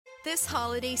This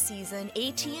holiday season,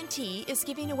 AT&T is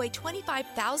giving away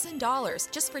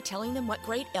 $25,000 just for telling them what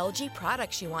great LG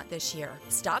products you want this year.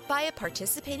 Stop by a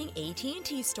participating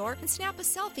AT&T store and snap a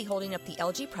selfie holding up the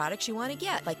LG products you want to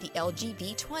get, like the LG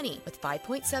V20 with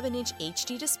 5.7-inch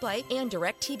HD display and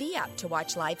DirecTV app to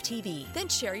watch live TV. Then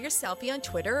share your selfie on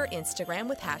Twitter or Instagram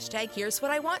with hashtag Here's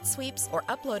What I Want Sweeps or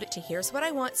upload it to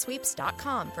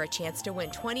here'swhatiwantsweeps.com for a chance to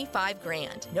win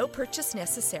 $25,000. No purchase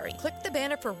necessary. Click the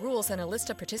banner for rules and a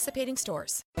list of participating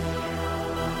stores.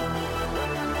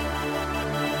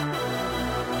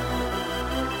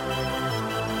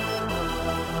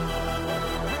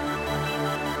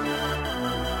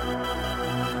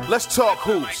 Let's talk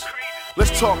hoops.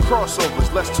 Let's talk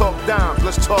crossovers. Let's talk dimes.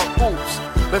 Let's talk hoops.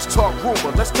 Let's talk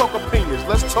rumor. Let's talk opinions.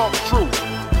 Let's talk truth.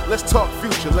 Let's talk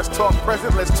future. Let's talk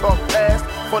present. Let's talk past.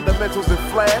 Fundamentals and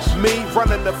flash. Me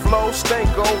running the flow.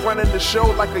 Stanco running the show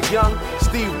like a young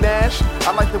Steve Nash.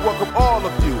 I'd like to welcome all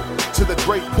of you to the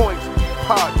Great Point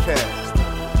Podcast.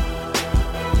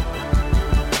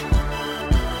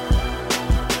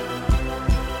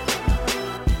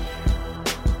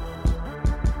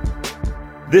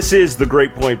 This is the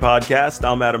Great Point Podcast.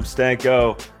 I'm Adam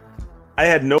Stanco. I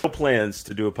had no plans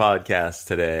to do a podcast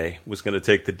today. Was going to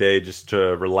take the day just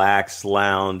to relax,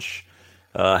 lounge,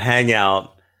 hang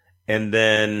out, and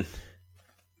then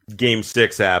Game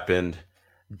 6 happened.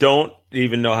 Don't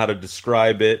even know how to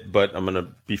describe it, but I'm going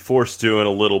to be forced to in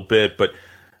a little bit. But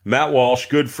Matt Walsh,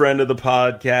 good friend of the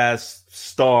podcast,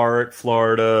 star at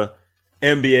Florida,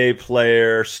 NBA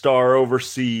player, star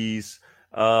overseas,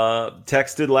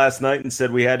 texted last night and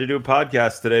said we had to do a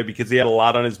podcast today because he had a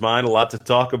lot on his mind, a lot to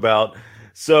talk about.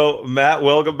 So, Matt,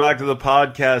 welcome back to the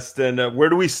podcast. And where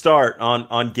do we start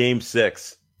on Game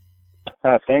 6?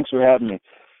 Thanks for having me.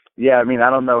 Yeah, I mean, I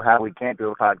don't know how we can't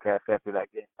do a podcast after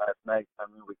that game last night. I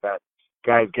mean, we got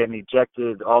guys getting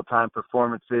ejected, all-time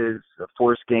performances, a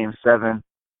forced Game 7.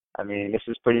 I mean, this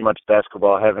is pretty much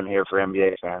basketball heaven here for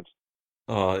NBA fans.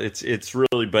 Oh, it's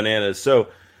really bananas. So,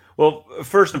 well,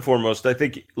 first and foremost, I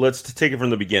think let's take it from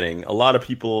the beginning. A lot of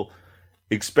people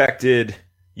expected,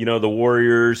 the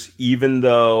Warriors, even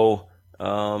though, the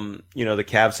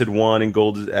Cavs had won in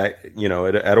gold,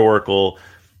 at Oracle,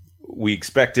 we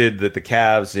expected that the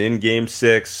Cavs in Game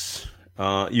 6,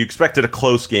 you expected a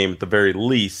close game at the very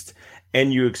least,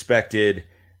 and you expected,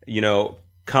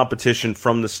 competition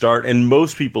from the start. And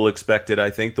most people expected, I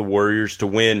think, the Warriors to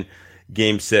win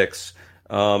Game 6.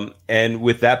 And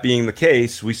with that being the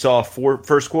case, we saw a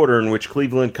first quarter in which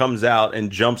Cleveland comes out and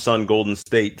jumps on Golden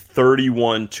State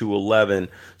 31-11.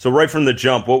 So right from the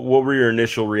jump, what were your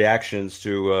initial reactions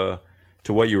to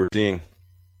what you were seeing?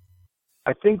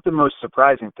 I think the most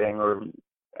surprising thing, or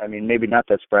I mean, maybe not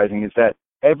that surprising, is that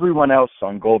everyone else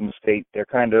on Golden State, they're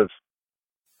kind of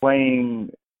playing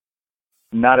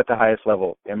not at the highest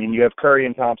level. I mean, you have Curry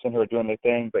and Thompson who are doing their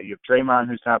thing, but you have Draymond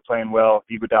who's not playing well,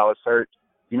 Iguodala's hurt.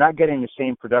 You're not getting the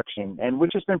same production, and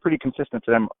which has been pretty consistent for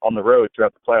them on the road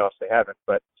throughout the playoffs. They haven't,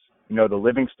 but the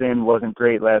Livingston wasn't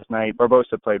great last night.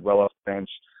 Barbosa played well off the bench,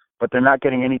 but they're not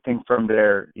getting anything from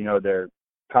their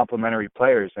complementary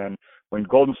players. And when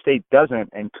Golden State doesn't,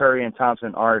 and Curry and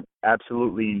Thompson aren't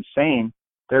absolutely insane,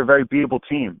 they're a very beatable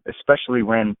team, especially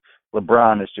when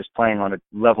LeBron is just playing on a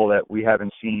level that we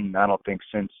haven't seen, I don't think,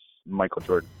 since Michael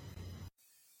Jordan.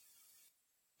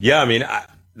 Yeah, I mean,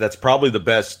 that's probably the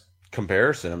best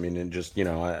comparison. I mean, and just,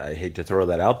 I hate to throw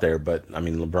that out there, but I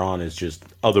mean, LeBron is just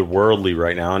otherworldly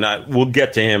right now. And we'll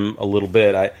get to him a little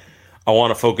bit. I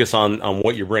want to focus on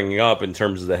what you're bringing up in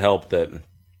terms of the help that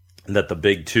the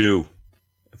big two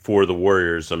for the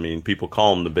Warriors. I mean, people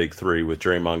call them the big three with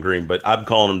Draymond Green, but I'm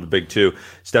calling them the big two.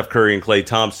 Steph Curry and Klay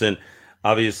Thompson,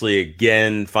 obviously,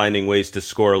 again, finding ways to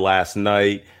score last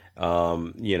night.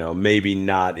 Maybe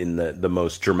not in the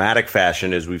most dramatic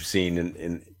fashion as we've seen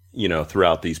in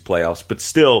throughout these playoffs, but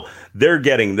still they're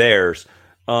getting theirs.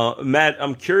 Matt,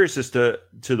 I'm curious as to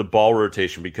the ball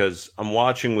rotation because I'm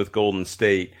watching with Golden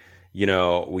State.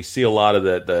 We see a lot of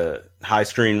the high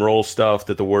screen roll stuff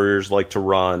that the Warriors like to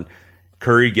run.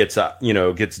 Curry gets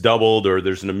doubled or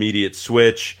there's an immediate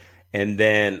switch. And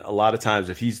then a lot of times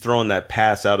if he's throwing that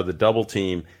pass out of the double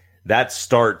team, that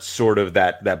starts sort of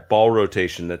that ball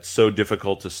rotation that's so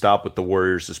difficult to stop with the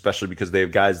Warriors, especially because they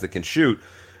have guys that can shoot.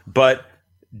 But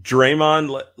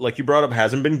Draymond, like you brought up,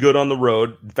 hasn't been good on the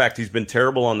road. In fact, he's been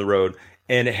terrible on the road.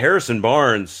 And Harrison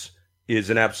Barnes is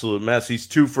an absolute mess. He's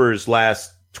 2 for his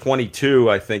last 22,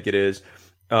 I think it is.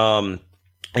 He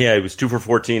was 2 for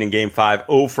 14 in Game 5,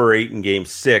 0 for 8 in Game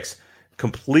 6,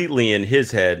 completely in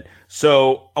his head.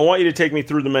 So I want you to take me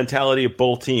through the mentality of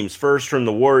both teams. First, from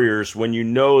the Warriors, when you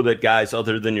know that guys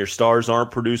other than your stars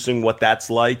aren't producing, what that's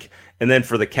like. And then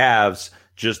for the Cavs,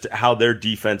 just how their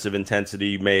defensive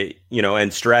intensity may,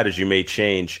 and strategy may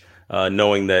change,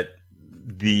 knowing that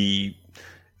the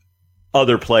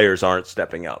other players aren't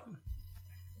stepping up.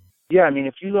 Yeah, I mean,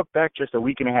 if you look back just a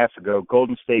week and a half ago,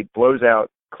 Golden State blows out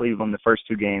Cleveland the first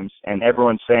two games, and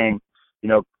everyone's saying,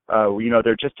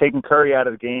 they're just taking Curry out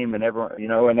of the game, and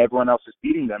everyone else is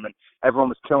beating them, and everyone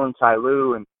was killing Ty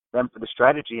Lue and them for the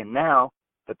strategy. And now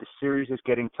that the series is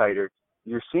getting tighter,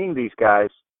 you're seeing these guys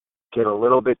get a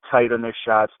little bit tight on their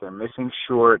shots. They're missing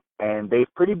short, and they've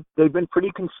been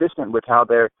pretty consistent with how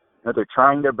they're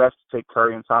trying their best to take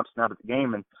Curry and Thompson out of the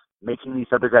game and making these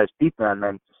other guys beat them.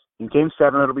 And in Game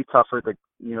 7, it'll be tougher.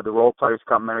 The role players,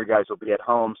 complimentary guys will be at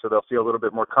home, so they'll feel a little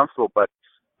bit more comfortable. But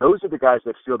those are the guys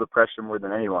that feel the pressure more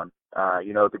than anyone.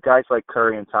 The guys like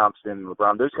Curry and Thompson,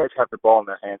 LeBron, those guys have the ball in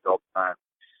their hands all the time.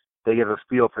 They have a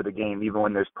feel for the game even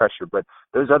when there's pressure. But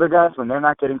those other guys, when they're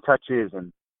not getting touches,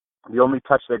 and the only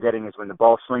touch they're getting is when the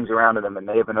ball swings around to them and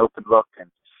they have an open look, and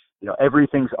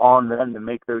everything's on them to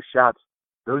make those shots.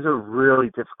 Those are really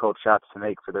difficult shots to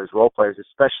make for those role players,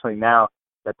 especially now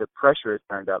that the pressure is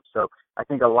turned up. So I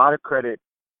think a lot of credit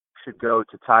should go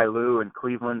to Ty Lue and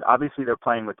Cleveland. Obviously, they're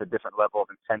playing with a different level of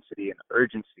intensity and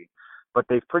urgency, but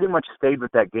they've pretty much stayed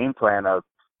with that game plan of,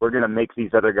 we're going to make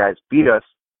these other guys beat us.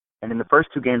 And in the first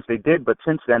two games they did, but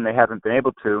since then they haven't been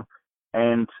able to.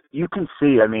 And you can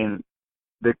see, I mean,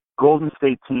 the Golden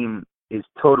State team is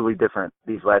totally different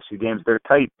these last few games. They're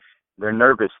tight. They're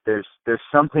nervous. There's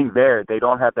something there. They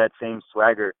don't have that same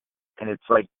swagger. And it's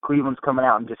like Cleveland's coming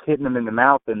out and just hitting them in the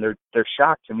mouth, and they're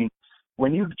shocked. I mean,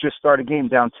 when you just start a game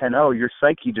down 10-0, your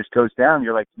psyche just goes down.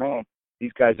 You're like, man,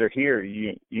 these guys are here.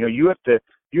 You have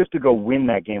to go win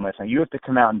that game last night. You have to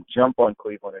come out and jump on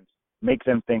Cleveland and make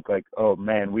them think like, oh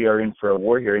man, we are in for a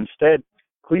war here. Instead,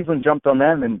 Cleveland jumped on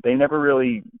them, and they never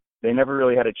really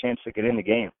had a chance to get in the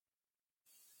game.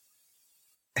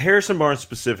 Harrison Barnes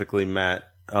specifically, Matt.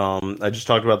 I just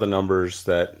talked about the numbers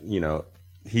that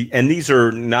these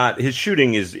are not, his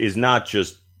shooting is not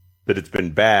just that it's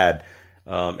been bad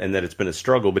and that it's been a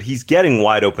struggle, but he's getting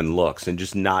wide open looks and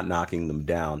just not knocking them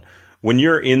down. When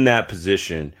you're in that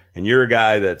position and you're a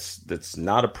guy that's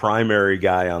not a primary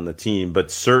guy on the team, but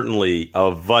certainly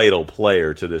a vital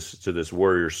player to this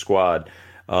Warriors squad,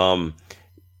 how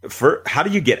do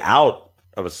you get out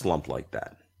of a slump like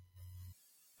that?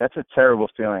 That's a terrible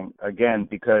feeling, again,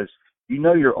 because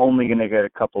you're only going to get a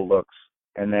couple looks,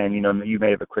 and then you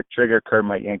may have a quick trigger. Kerr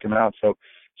might yank him out, so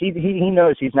he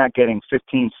knows he's not getting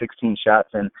 15, 16 shots,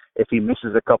 and if he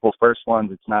misses a couple first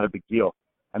ones, it's not a big deal.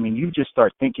 I mean, you just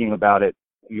start thinking about it.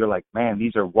 You're like, man,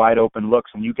 these are wide open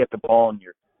looks, and you get the ball, and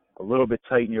you're a little bit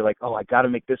tight, and you're like, oh, I got to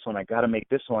make this one. I got to make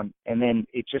this one. And then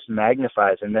it just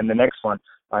magnifies. And then the next one,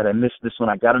 all right, I missed this one.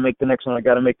 I got to make the next one. I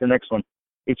got to make the next one.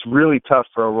 It's really tough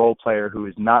for a role player who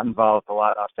is not involved a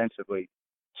lot offensively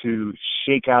to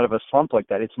shake out of a slump like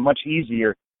that. It's much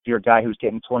easier if you're a guy who's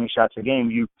getting 20 shots a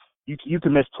game. You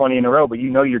can miss 20 in a row, but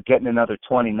you're getting another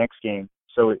 20 next game.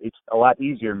 So it's a lot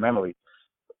easier mentally.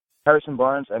 Harrison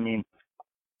Barnes, I mean,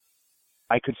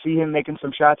 I could see him making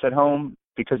some shots at home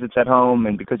because it's at home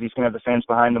and because he's going to have the fans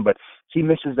behind him, but if he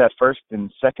misses that first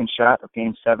and second shot of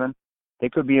Game 7, they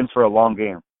could be in for a long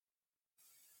game.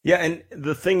 Yeah, and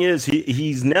the thing is,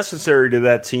 he's necessary to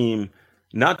that team,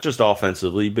 not just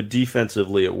offensively, but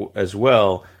defensively as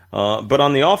well. But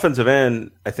on the offensive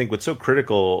end, I think what's so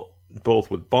critical,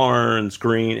 both with Barnes,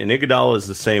 Green, and Iguodala is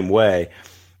the same way.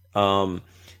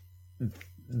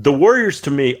 The Warriors,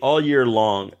 to me, all year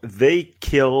long, they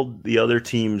killed the other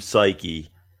team's psyche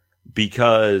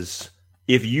because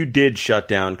if you did shut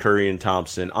down Curry and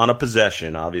Thompson on a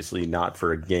possession, obviously not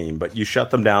for a game, but you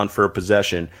shut them down for a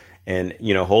possession and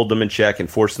hold them in check and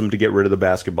force them to get rid of the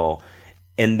basketball,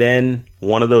 and then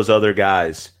one of those other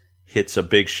guys hits a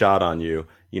big shot on you,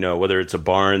 whether it's a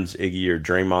Barnes, Iggy, or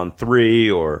Draymond 3,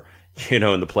 or in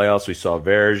the playoffs we saw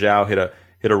Varejao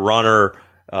hit a runner.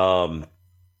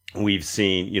 We've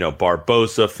seen,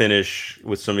 Barbosa finish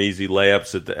with some easy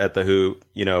layups at the hoop.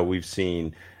 We've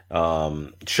seen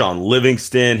Sean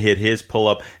Livingston hit his pull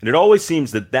up, and it always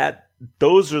seems that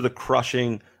those are the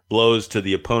crushing blows to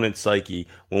the opponent's psyche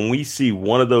when we see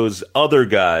one of those other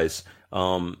guys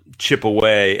chip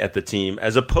away at the team,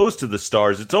 as opposed to the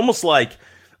stars. It's almost like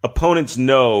opponents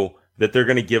know that they're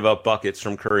going to give up buckets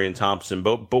from Curry and Thompson,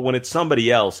 but when it's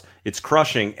somebody else, it's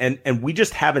crushing, and we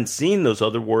just haven't seen those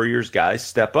other Warriors guys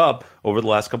step up over the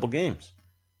last couple games.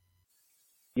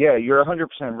 Yeah, you're 100%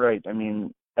 right. I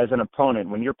mean, as an opponent,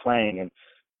 when you're playing and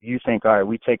you think, all right,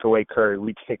 we take away Curry,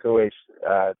 we take away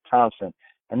Thompson,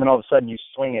 and then all of a sudden you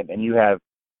swing it and you have,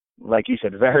 like you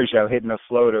said, Varejao hitting a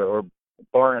floater or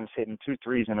Barnes hitting 2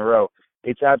 threes in a row,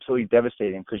 it's absolutely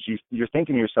devastating because you're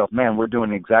thinking to yourself, man, we're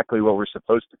doing exactly what we're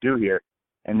supposed to do here,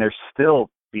 and they're still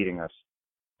beating us.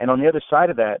 And on the other side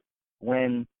of that,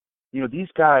 when these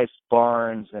guys,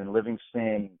 Barnes and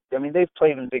Livingston, I mean, they've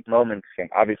played in big moments, and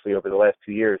obviously over the last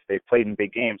 2 years, they've played in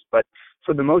big games. But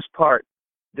for the most part,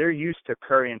 they're used to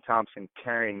Curry and Thompson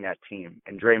carrying that team,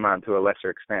 and Draymond to a lesser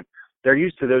extent. They're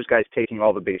used to those guys taking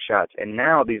all the big shots. And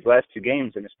now these last 2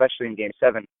 games, and especially in Game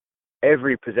 7,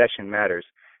 every possession matters.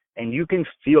 And you can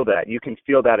feel that. You can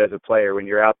feel that as a player when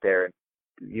you're out there, and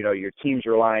your team's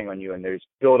relying on you, and there's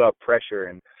build-up pressure,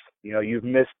 and you've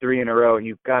missed 3 in a row, and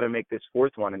you've got to make this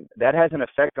 4th one. And that has an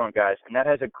effect on guys, and that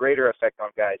has a greater effect on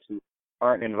guys who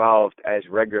aren't involved as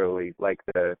regularly, like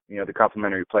the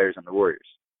complementary players on the Warriors.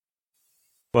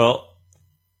 Well,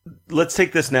 let's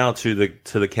take this now to the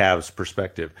Cavs'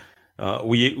 perspective.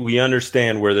 We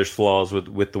understand where there's flaws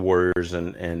with the Warriors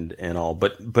and all,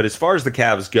 but as far as the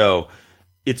Cavs go,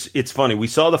 it's funny. We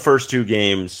saw the first 2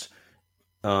 games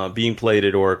being played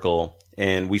at Oracle.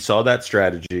 And we saw that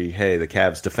strategy. Hey, the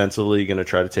Cavs defensively going to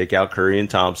try to take out Curry and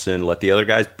Thompson, let the other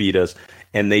guys beat us.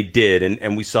 And they did.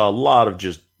 And we saw a lot of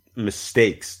just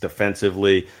mistakes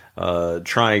defensively,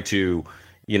 trying to,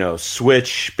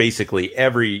 switch basically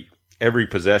every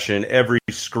possession, every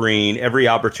screen, every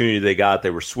opportunity they got,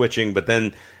 they were switching. But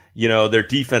then, their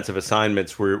defensive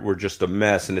assignments were just a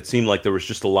mess. And it seemed like there was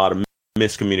just a lot of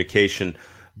miscommunication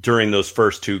during those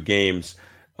first 2 games.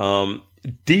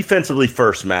 Defensively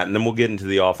first, Matt, and then we'll get into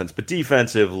the offense. But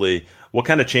defensively, what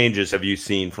kind of changes have you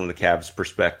seen from the Cavs'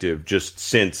 perspective just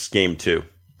since Game 2?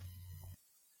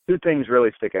 2 things really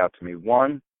stick out to me.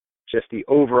 One, just the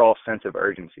overall sense of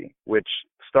urgency, which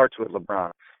starts with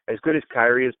LeBron. As good as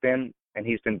Kyrie has been, and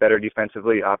he's been better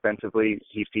defensively, offensively,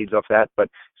 he feeds off that. But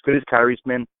as good as Kyrie's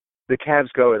been, the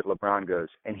Cavs go as LeBron goes.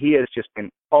 And he has just been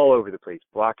all over the place,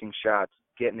 blocking shots,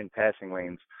 getting in passing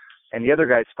lanes. And the other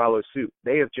guys follow suit.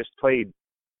 They have just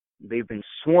they've been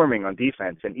swarming on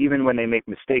defense. And even when they make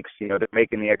mistakes, they're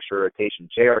making the extra rotation.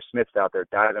 J.R. Smith's out there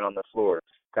diving on the floor.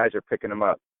 Guys are picking them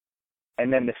up.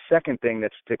 And then the second thing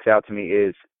that sticks out to me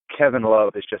is Kevin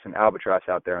Love is just an albatross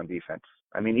out there on defense.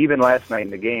 I mean, even last night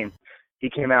in the game, he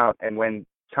came out, and when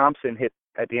Thompson hit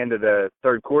at the end of the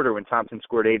third quarter, when Thompson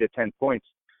scored 8 of 10 points,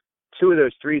 2 of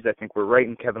those threes, I think, were right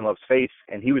in Kevin Love's face,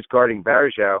 and he was guarding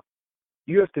Varejao.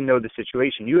 You have to know the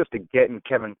situation. You have to get in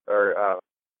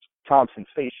Thompson's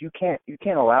face. You can't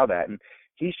allow that. And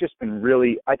he's just been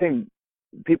really. I think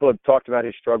people have talked about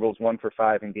his struggles, 1 for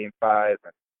 5 in Game 5.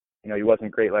 He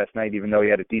wasn't great last night, even though he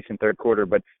had a decent third quarter.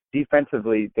 But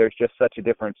defensively, there's just such a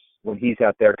difference when he's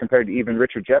out there compared to even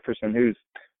Richard Jefferson, who's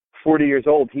 40 years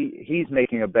old. He's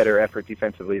making a better effort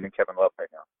defensively than Kevin Love right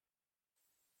now.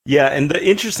 Yeah, and the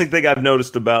interesting thing I've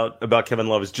noticed about Kevin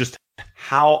Love is just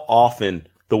how often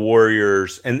the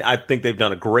Warriors, and I think they've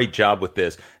done a great job with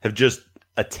this, have just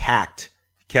attacked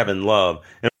Kevin Love.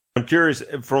 And I'm curious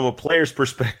from a player's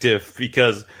perspective,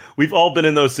 because we've all been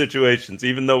in those situations,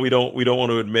 even though we don't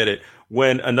want to admit it,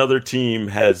 when another team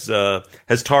has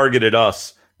targeted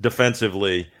us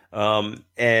defensively.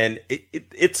 And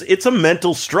it's a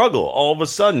mental struggle all of a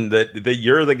sudden that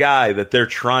you're the guy that they're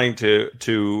trying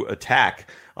to attack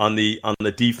on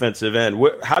the defensive end.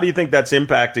 How do you think that's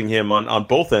impacting him on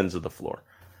both ends of the floor?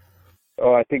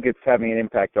 Oh, I think it's having an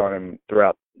impact on him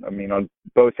throughout. I mean, on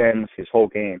both ends, his whole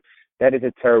game. That is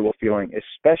a terrible feeling,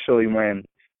 especially when,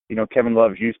 Kevin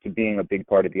Love's used to being a big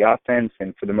part of the offense.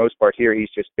 And for the most part here,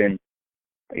 he's just been,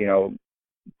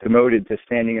 demoted to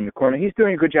standing in the corner. He's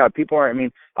doing a good job.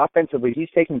 Offensively, he's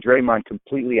taking Draymond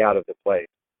completely out of the play.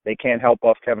 They can't help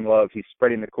off Kevin Love. He's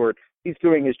spreading the court. He's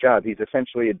doing his job. He's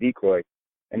essentially a decoy,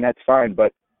 and that's fine.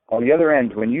 But on the other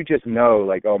end, when you just know,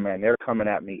 like, oh, man, they're coming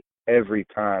at me every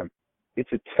time,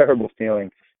 it's a terrible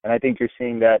feeling. And I think you're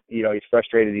seeing that, he's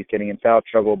frustrated, he's getting in foul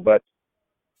trouble, but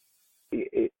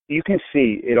you can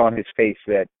see it on his face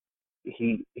that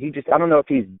he just, I don't know if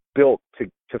he's built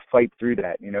to fight through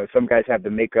that. Some guys have the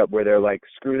makeup where they're like,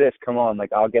 screw this, come on,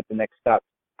 like, I'll get the next stop.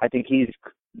 I think he's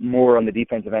more on the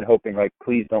defensive end hoping, like,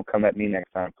 please don't come at me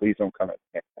next time. Please don't come at me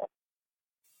next time.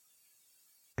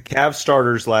 The Cavs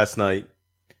starters last night,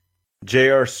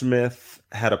 J.R. Smith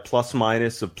had a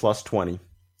plus-minus of plus 20.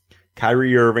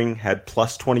 Kyrie Irving had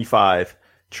plus 25.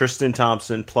 Tristan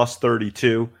Thompson plus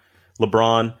 32.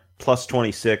 LeBron plus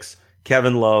 26.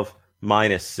 Kevin Love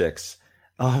minus 6.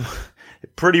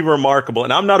 Pretty remarkable.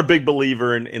 And I'm not a big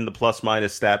believer in the plus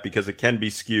minus stat because it can be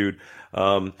skewed,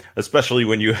 especially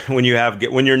when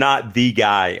you're not the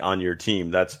guy on your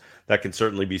team. That can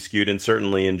certainly be skewed, and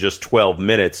certainly in just 12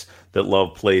 minutes that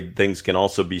Love played, things can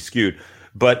also be skewed.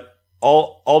 But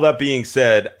all that being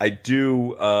said, I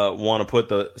do want to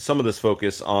put some of this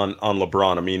focus on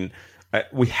LeBron. I mean,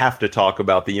 we have to talk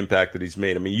about the impact that he's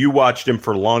made. I mean, you watched him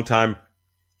for a long time.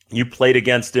 You played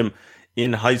against him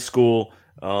in high school.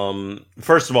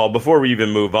 First of all, before we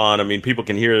even move on, I mean, people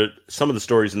can hear some of the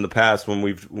stories in the past when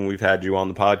we've had you on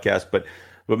the podcast.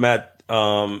 But Matt,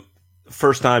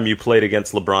 first time you played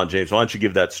against LeBron James, why don't you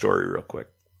give that story real quick?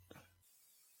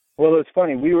 Well, it's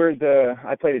funny.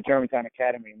 I played at Germantown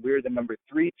Academy, and we were the number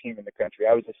 3 team in the country.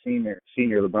 I was a senior.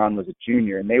 LeBron was a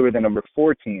junior, and they were the number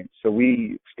 4 team. So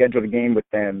we scheduled a game with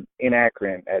them in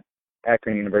Akron at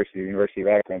Akron University, University of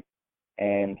Akron.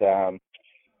 And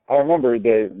I remember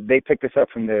they picked us up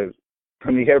from the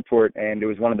airport, and it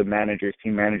was one of the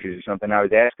team managers or something. I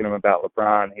was asking him about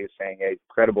LeBron. He was saying, hey, he's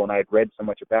incredible, and I had read so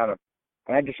much about him.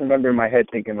 And I just remember in my head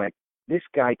thinking, like, this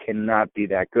guy cannot be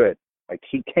that good. Like,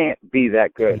 he can't be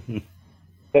that good.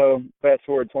 So fast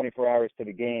forward 24 hours to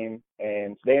the game,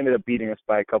 and they ended up beating us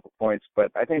by a couple points.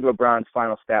 But I think LeBron's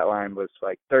final stat line was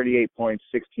like 38 points,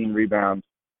 16 rebounds,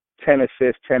 10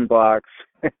 assists, 10 blocks,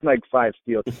 like 5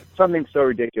 steals. Something so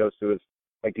ridiculous. It was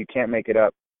like you can't make it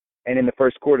up. And in the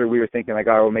first quarter, we were thinking, like,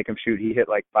 oh, we'll make him shoot. He hit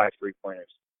like 5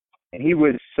 3-pointers. And he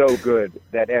was so good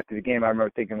that after the game, I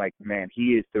remember thinking, like, man,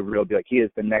 he is the real deal. Like, he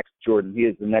is the next Jordan. He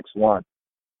is the next one.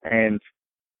 And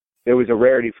it was a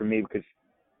rarity for me because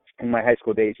in my high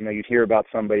school days, you'd hear about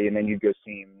somebody and then you'd go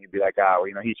see him and you'd be like, oh,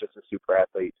 he's just a super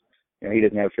athlete. He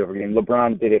doesn't have a feel for game.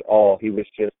 LeBron did it all. He was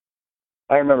just,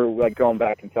 I remember like going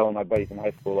back and telling my buddies in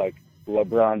high school, like,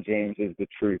 LeBron James is the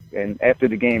truth. And after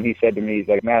the game, he said to me, he's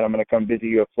like, Matt, I'm going to come visit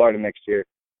you at Florida next year.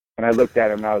 And I looked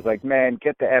at him and I was like, man,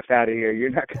 get the F out of here.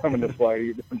 You're not coming to Florida.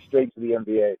 You're going straight to the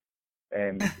NBA.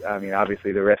 And, I mean,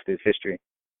 obviously the rest is history.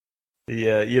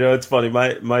 Yeah, it's funny.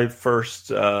 My first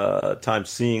time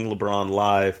seeing LeBron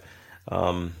live,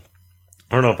 I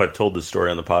don't know if I've told this story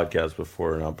on the podcast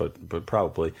before or not, but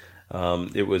probably.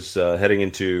 It was heading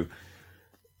into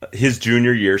his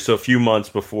junior year, so a few months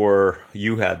before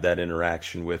you had that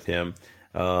interaction with him,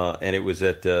 and it was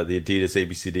at the Adidas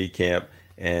ABCD camp,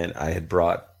 and I had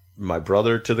brought my little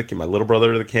brother to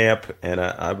the camp, and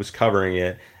I was covering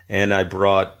it, and I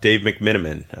brought Dave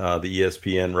McMiniman, the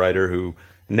ESPN writer who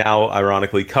now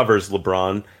ironically covers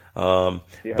LeBron.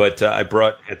 But I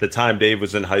brought, at the time, Dave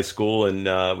was in high school and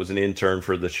was an intern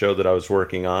for the show that I was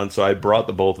working on. So I brought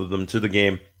the both of them to the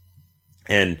game,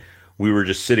 and we were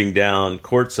just sitting down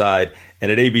courtside.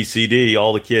 And at ABCD,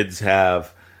 all the kids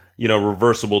have,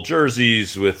 reversible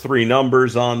jerseys with 3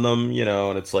 numbers on them,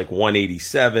 and it's like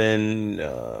 187,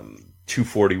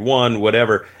 241,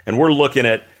 whatever. And we're looking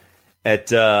at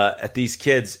these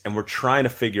kids, and we're trying to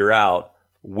figure out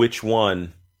which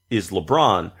one is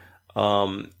LeBron.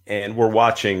 And we're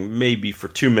watching maybe for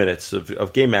 2 minutes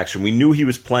of game action. We knew he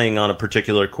was playing on a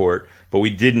particular court, but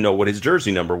we didn't know what his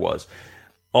jersey number was.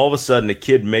 All of a sudden, a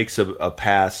kid makes a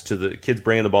pass to the kid's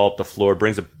bringing the ball up the floor,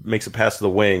 makes a pass to the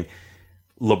wing.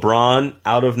 LeBron,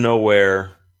 out of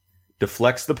nowhere,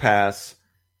 deflects the pass.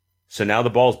 So now the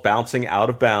ball's bouncing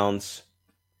out of bounds.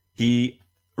 He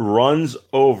runs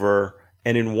over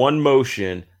and in one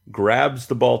motion grabs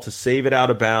the ball to save it out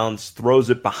of bounds,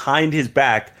 throws it behind his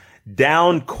back,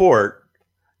 down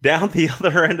the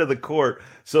other end of the court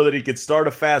so that he could start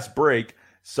a fast break.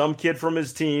 Some kid from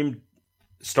his team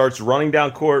starts running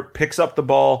down court, picks up the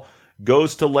ball,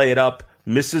 goes to lay it up,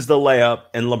 misses the layup,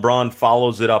 and LeBron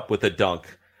follows it up with a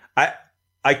dunk.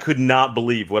 I could not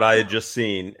believe what I had just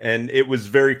seen, and it was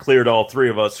very clear to all 3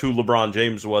 of us who LeBron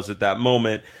James was at that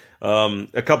moment.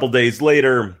 A couple days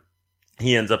later,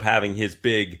 he ends up having his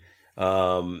big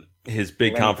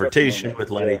confrontation with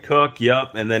Lenny Cook,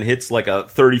 and then hits like a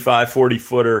 35,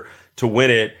 40-footer to win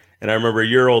it. And I remember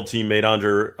your old teammate,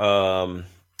 Andre,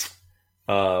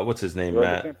 what's his name,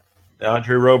 Roberson. Matt?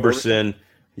 Andre Roberson.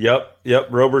 Yep.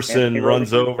 Roberson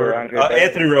runs over.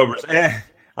 Anthony Roberson.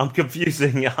 I'm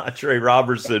confusing Andre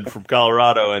Roberson from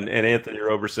Colorado and Anthony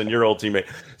Roberson, your old teammate.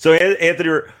 So Anthony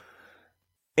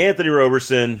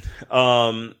Roberson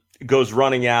goes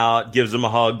running out, gives him a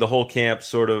hug. The whole camp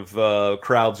sort of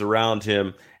crowds around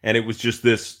him. And it was just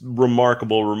this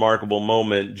remarkable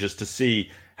moment just to see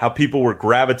how people were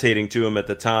gravitating to him at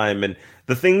the time. And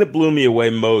the thing that blew me away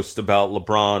most about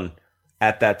LeBron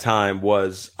at that time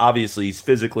was obviously he's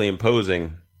physically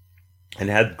imposing and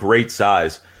had great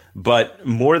size. But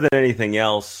more than anything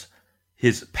else,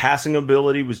 his passing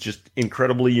ability was just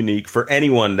incredibly unique for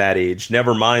anyone that age,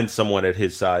 never mind someone at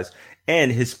his size.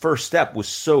 And his first step was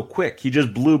so quick. He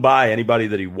just blew by anybody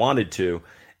that he wanted to.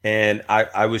 And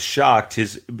I was shocked.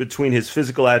 Between his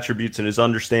physical attributes and his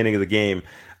understanding of the game,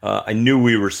 I knew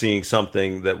we were seeing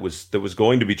something that was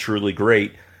going to be truly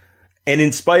great. And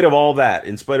in spite of all that,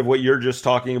 in spite of what you're just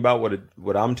talking about,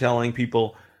 what I'm telling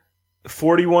people,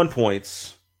 41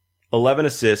 points, 11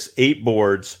 assists, 8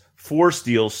 boards, 4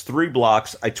 steals, 3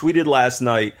 blocks. I tweeted last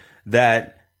night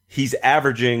that he's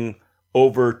averaging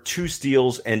over 2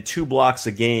 steals and 2 blocks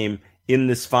a game in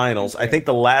this finals. I think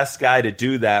the last guy to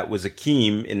do that was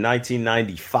Akeem in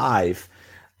 1995.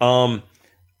 I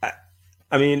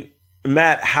mean,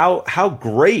 Matt, how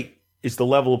great is the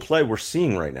level of play we're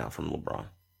seeing right now from LeBron?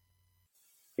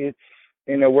 It's,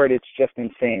 in a word, it's just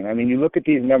insane. I mean, you look at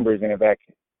these numbers in a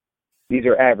vacuum. These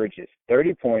are averages: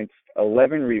 30 points,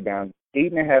 11 rebounds,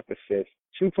 8.5 assists,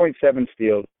 2.7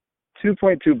 steals,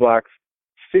 2.2 blocks,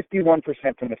 51%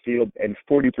 from the field, and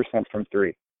 40% from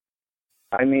three.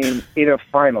 I mean, in a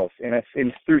finals,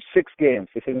 through 6 games,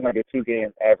 this isn't like a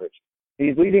 2-game average.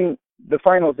 He's leading the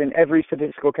finals in every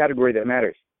statistical category that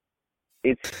matters.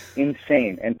 It's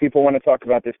insane. And people want to talk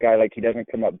about this guy like he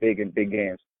doesn't come up big in big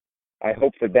games. I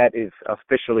hope that is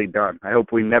officially done. I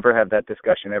hope we never have that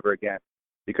discussion ever again.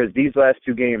 Because these last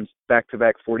 2 games,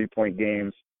 back-to-back 40-point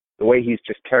games, the way he's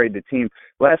just carried the team.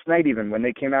 Last night even, when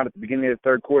they came out at the beginning of the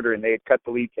third quarter and they had cut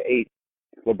the lead to 8,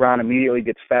 LeBron immediately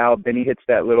gets fouled. Then he hits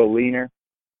that little leaner.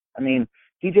 I mean,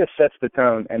 he just sets the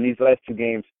tone. And these last 2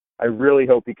 games, I really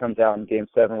hope he comes out in Game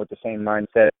 7 with the same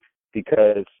mindset,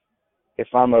 because if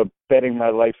I'm betting my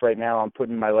life right now, I'm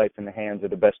putting my life in the hands of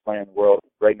the best player in the world.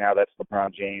 Right now, that's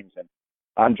LeBron James. And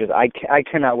I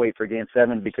cannot wait for Game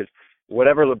 7, because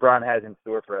whatever LeBron has in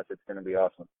store for us, it's going to be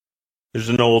awesome. There's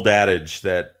an old adage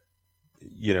that,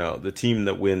 you know, the team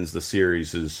that wins the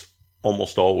series is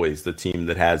almost always the team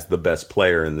that has the best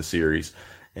player in the series.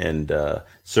 And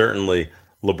certainly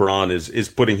LeBron is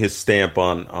putting his stamp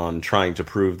on trying to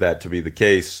prove that to be the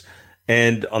case.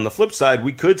 And on the flip side,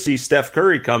 we could see Steph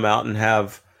Curry come out and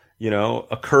have, you know,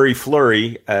 a Curry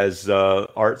flurry, as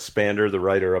Art Spander, the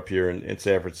writer up here in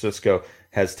San Francisco,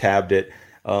 has tabbed it.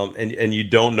 And you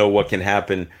don't know what can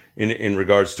happen in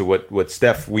regards to what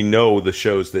Steph, we know the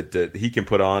shows that he can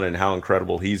put on and how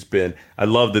incredible he's been. I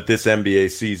love that this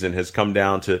NBA season has come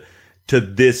down to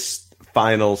this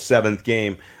final 7th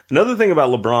game. Another thing about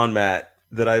LeBron, Matt,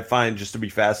 that I find just to be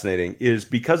fascinating is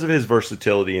because of his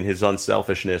versatility and his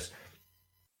unselfishness,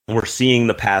 we're seeing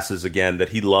the passes again that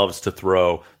he loves to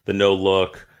throw, the no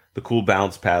look, the cool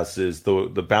bounce passes,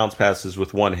 the bounce passes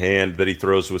with one hand that he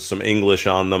throws with some English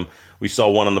on them. We saw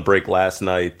one on the break last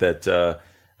night that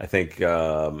I think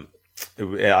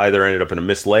it either ended up in a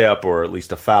missed layup or at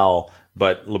least a foul,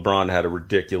 but LeBron had a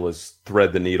ridiculous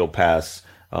thread the needle pass.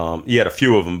 He had a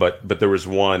few of them, but there was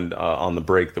one on the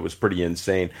break that was pretty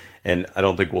insane, and I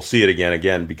don't think we'll see it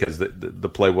again because the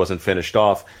play wasn't finished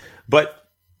off. But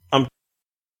I'm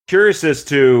curious as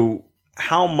to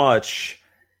how much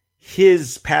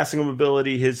his passing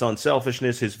ability, his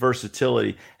unselfishness, his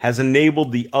versatility has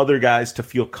enabled the other guys to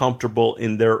feel comfortable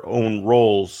in their own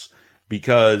roles,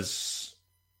 because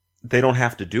they don't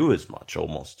have to do as much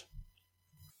almost.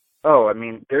 Oh, I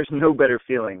mean, there's no better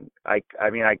feeling I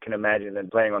can imagine than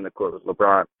playing on the court with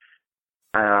LeBron.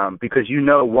 Because you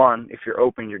know, one, if you're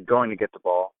open, you're going to get the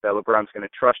ball, that LeBron's going to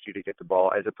trust you to get the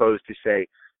ball, as opposed to, say,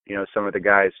 you know, some of the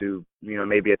guys who, you know,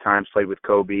 maybe at times played with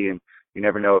Kobe and you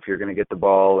never know if you're going to get the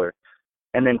ball.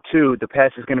 And then 2, the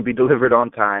pass is going to be delivered on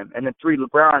time. And then 3,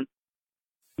 LeBron,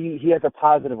 he has a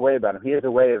positive way about him. He has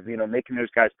a way of, you know, making those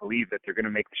guys believe that they're going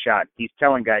to make the shot. He's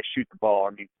telling guys, shoot the ball.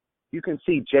 I mean, you can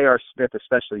see J.R. Smith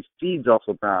especially feeds off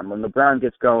LeBron. When LeBron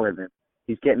gets going, and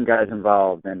he's getting guys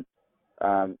involved. And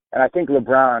I think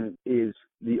LeBron is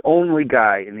the only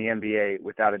guy in the NBA,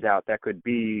 without a doubt, that could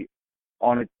be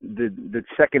on the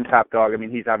second top dog. I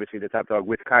mean, he's obviously the top dog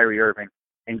with Kyrie Irving,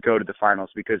 and go to the finals,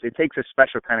 because it takes a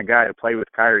special kind of guy to play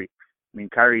with Kyrie. I mean,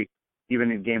 Kyrie, even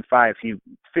in Game 5,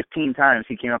 15 times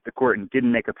he came up the court and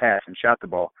didn't make a pass and shot the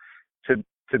ball.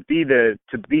 To be the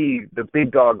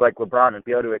big dog like LeBron and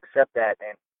be able to accept that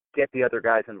and get the other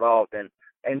guys involved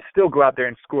and still go out there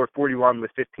and score 41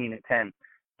 with 15 and 10.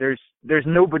 There's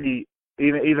nobody,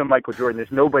 even Michael Jordan,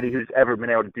 there's nobody who's ever been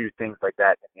able to do things like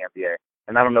that in the NBA.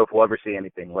 And I don't know if we'll ever see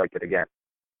anything like it again.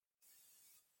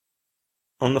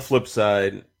 On the flip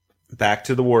side, back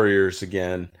to the Warriors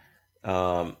again.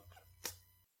 I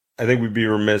think we'd be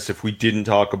remiss if we didn't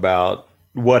talk about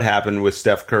what happened with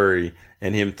Steph Curry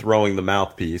and him throwing the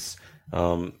mouthpiece.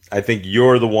 I think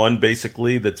you're the one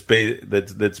basically that's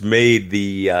made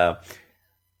the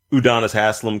Udonis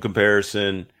Haslem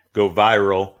comparison go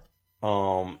viral.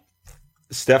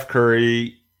 Steph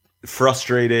Curry,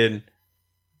 frustrated,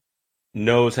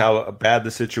 knows how bad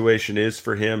the situation is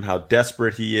for him, how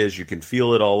desperate he is. You can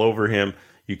feel it all over him.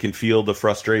 You can feel the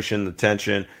frustration, the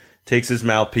tension. Takes his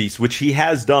mouthpiece, which he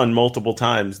has done multiple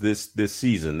times this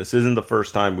season. This isn't the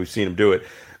first time we've seen him do it,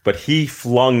 but he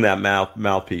flung that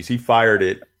mouthpiece. He fired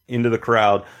it into the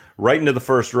crowd right into the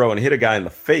first row and hit a guy in the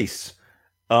face.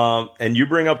 And you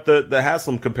bring up the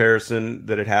Haslam comparison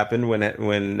that had happened when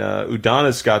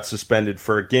Udonis got suspended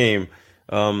for a game.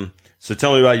 So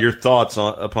tell me about your thoughts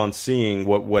upon seeing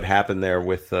what happened there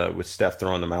with Steph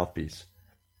throwing the mouthpiece.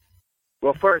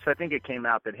 Well, first, I think it came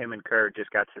out that him and Kerr just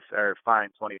got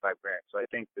fined $25,000. So I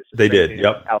think this they did.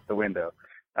 Yep. Out the window.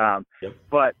 Yep.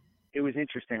 But it was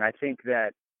interesting. I think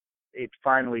that it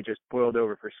finally just boiled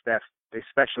over for Steph.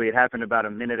 Especially, it happened about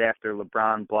a minute after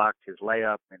LeBron blocked his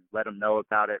layup and let him know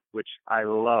about it, which I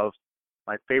love.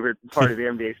 My favorite part of the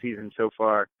NBA season so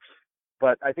far.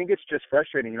 But I think it's just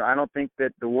frustrating. I don't think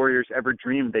that the Warriors ever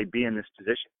dreamed they'd be in this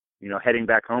position, heading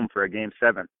back home for a Game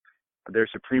 7. They're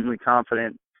supremely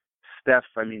confident. Steph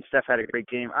had a great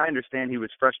game. I understand he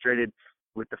was frustrated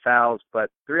with the fouls,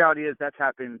 but the reality is that's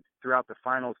happened throughout the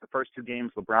finals. The first 2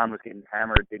 games, LeBron was getting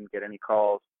hammered, didn't get any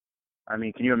calls. I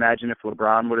mean, can you imagine if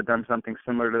LeBron would have done something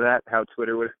similar to that, how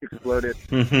Twitter would have exploded?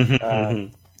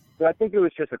 So I think it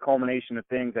was just a culmination of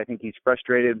things. I think he's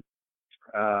frustrated.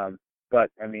 But,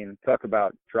 talk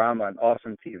about drama and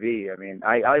awesome TV.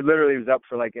 I literally was up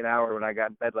for like an hour when I got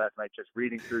in bed last night just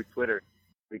reading through Twitter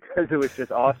because it was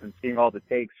just awesome seeing all the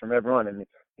takes from everyone and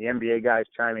the NBA guys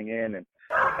chiming in. And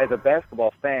as a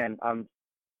basketball fan, I'm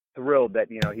thrilled that,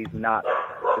 he's not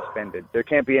suspended. There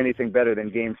can't be anything better than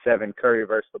Game 7, Curry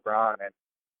versus LeBron. And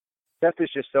Steph is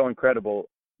just so incredible.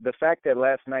 The fact that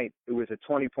last night it was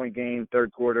a 20-point game,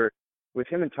 third quarter, with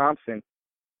him and Thompson,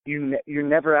 you're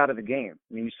never out of the game.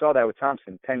 You saw that with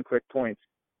Thompson, 10 quick points.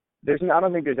 I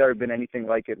don't think there's ever been anything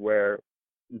like it where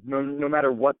no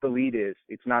matter what the lead is,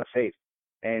 it's not safe.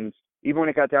 And even when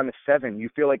it got down to 7, you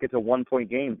feel like it's a 1-point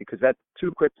game because that's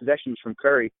 2 quick possessions from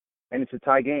Curry, and it's a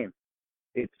tie game.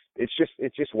 It's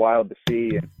just wild to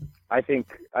see. And I think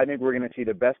we're going to see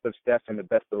the best of Steph and the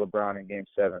best of LeBron in Game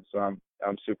 7. So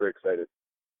I'm super excited.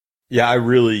 Yeah,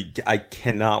 I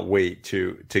cannot wait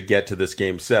to get to this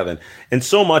Game 7. And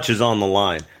so much is on the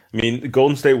line. The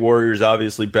Golden State Warriors,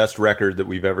 obviously best record that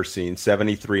we've ever seen,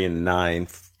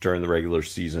 73-9 during the regular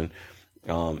season.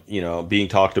 Being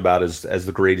talked about as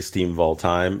the greatest team of all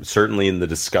time, certainly in the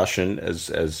discussion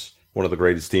as one of the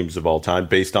greatest teams of all time,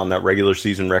 based on that regular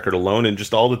season record alone and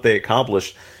just all that they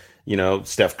accomplished.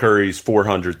 Steph Curry's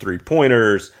 400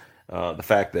 3-pointers, the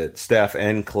fact that Steph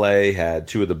and Clay had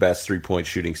 2 of the best 3-point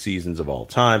shooting seasons of all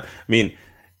time.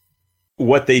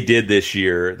 What they did this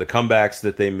year, the comebacks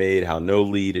that they made, how no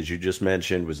lead, as you just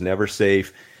mentioned, was never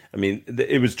safe.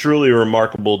 It was truly a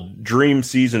remarkable dream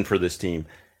season for this team.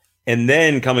 And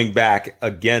then coming back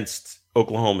against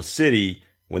Oklahoma City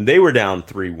when they were down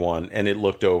 3-1 and it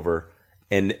looked over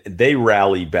and they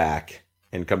rally back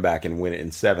and come back and win it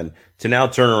in 7, to now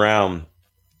turn around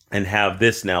and have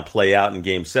this now play out in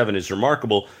Game 7 is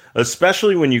remarkable,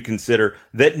 especially when you consider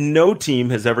that no team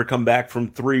has ever come back from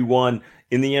 3-1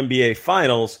 in the NBA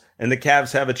Finals, and the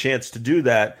Cavs have a chance to do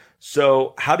that.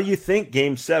 So how do you think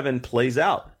Game 7 plays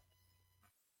out?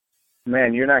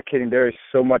 Man, you're not kidding. There is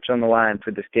so much on the line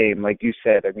for this game. Like you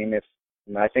said, I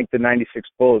think the 96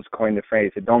 Bulls coined the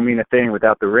phrase, it don't mean a thing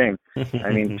without the ring.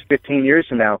 15 years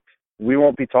from now, we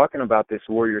won't be talking about this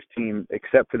Warriors team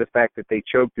except for the fact that they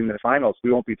choked in the finals.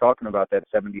 We won't be talking about that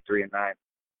 73-9. And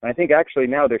I think actually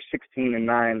now they're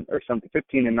 16-9 or something,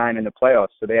 15-9 in the playoffs.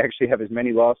 So they actually have as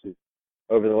many losses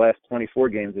over the last 24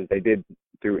 games as they did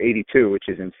through 82, which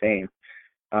is insane.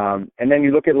 And then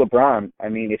you look at LeBron.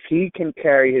 If he can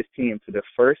carry his team to the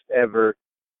first ever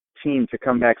team to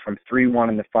come back from 3-1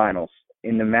 in the finals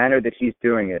in the manner that he's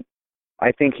doing it,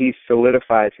 I think he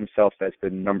solidifies himself as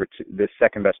the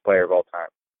second best player of all time.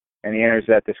 And he enters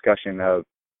that discussion of,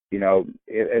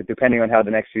 depending on how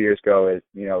the next few years go, as,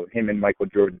 him and Michael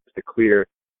Jordan, the clear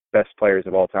best players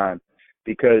of all time.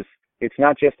 Because it's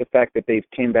not just the fact that they've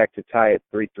came back to tie at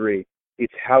 3-3.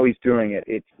 It's how he's doing it.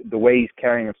 It's the way he's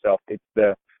carrying himself. It's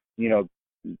the,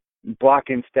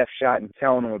 blocking Steph's shot and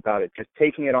telling him about it, just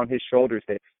taking it on his shoulders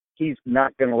that he's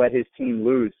not going to let his team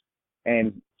lose.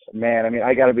 And, man,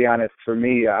 I got to be honest, for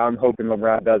me, I'm hoping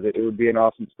LeBron does it. It would be an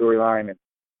awesome storyline. And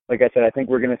like I said, I think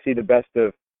we're going to see the best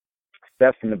of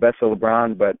Steph and the best of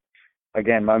LeBron. But,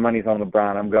 again, my money's on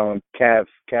LeBron. I'm going Cavs.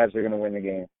 Cavs are going to win the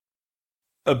game.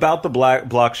 About the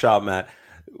block shot, Matt,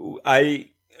 I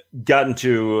got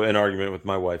into an argument with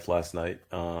my wife last night.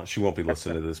 She won't be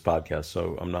listening to this podcast,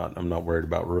 so I'm not worried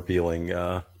about revealing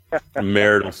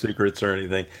marital secrets or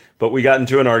anything. But we got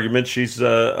into an argument. She's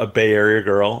a Bay Area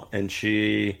girl, and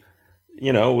she,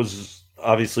 was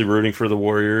obviously rooting for the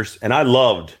Warriors. And I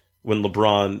loved when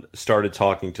LeBron started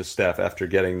talking to Steph after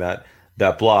getting that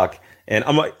block. And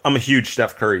I'm a huge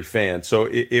Steph Curry fan, so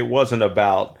it wasn't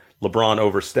about LeBron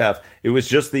over Steph. It was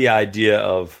just the idea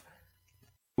of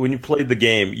when you played the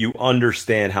game, you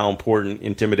understand how important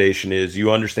intimidation is.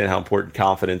 You understand how important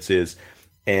confidence is.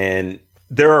 And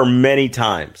there are many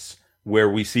times where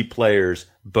we see players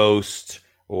boast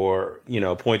or,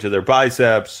 point to their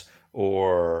biceps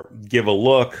or give a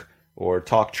look or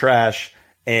talk trash,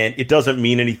 and it doesn't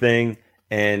mean anything,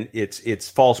 and it's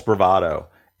false bravado,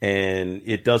 and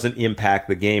it doesn't impact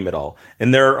the game at all.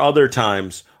 And there are other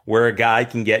times where a guy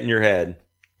can get in your head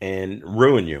and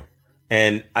ruin you.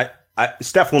 And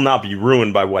Steph will not be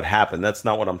ruined by what happened. That's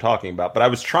not what I'm talking about. But I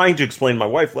was trying to explain to my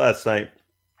wife last night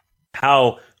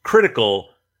how critical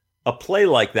a play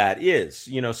like that is.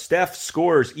 Steph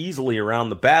scores easily around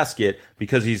the basket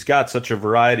because he's got such a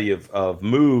variety of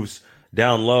moves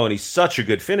down low, and he's such a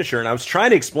good finisher. And I was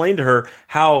trying to explain to her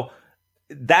how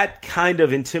that kind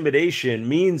of intimidation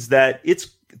means that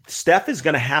Steph is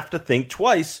going to have to think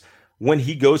twice when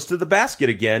he goes to the basket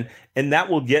again, and that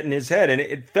will get in his head. And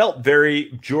it felt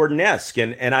very Jordan-esque,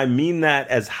 and I mean that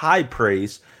as high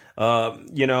praise.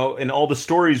 In all the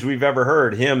stories we've ever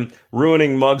heard, him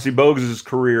ruining Muggsy Bogues'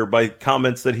 career by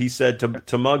comments that he said to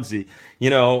Muggsy.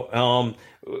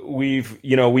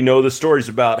 We know the stories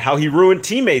about how he ruined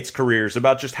teammates' careers,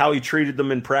 about just how he treated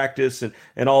them in practice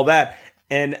and all that.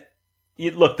 And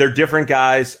look, they're different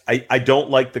guys. I don't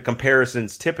like the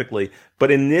comparisons typically,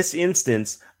 but in this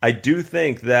instance, I do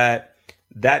think that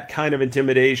kind of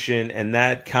intimidation and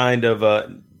that kind of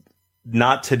a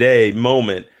not today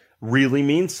moment really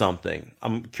means something.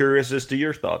 I'm curious as to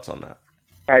your thoughts on that.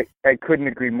 I couldn't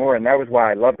agree more, and that was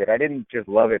why I loved it. I didn't just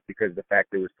love it because of the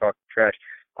fact that it was talking trash.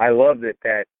 I loved it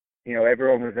that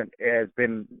everyone has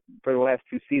been for the last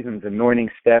 2 seasons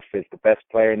anointing Steph as the best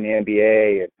player in the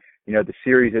NBA, and the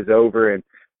series is over, and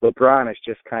LeBron has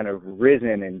just kind of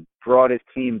risen and brought his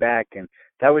team back, and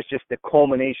that was just the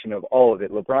culmination of all of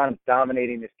it. LeBron's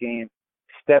dominating this game.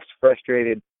 Steph's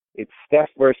frustrated. It's Steph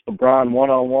versus LeBron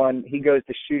one-on-one. He goes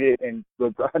to shoot it, and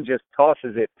LeBron just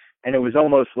tosses it. And it was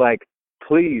almost like,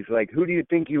 please, who do you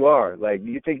think you are? Do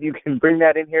you think you can bring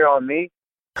that in here on me?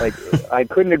 I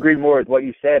couldn't agree more with what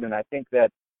you said, and I think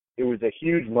that it was a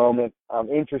huge moment. I'm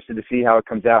interested to see how it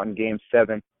comes out in Game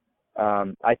 7.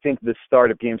 I think the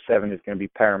start of Game 7 is going to be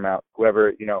paramount.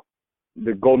 Whoever,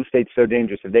 the Golden State's so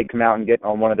dangerous. If they come out and get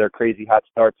on one of their crazy hot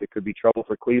starts, it could be trouble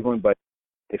for Cleveland. But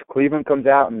if Cleveland comes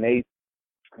out and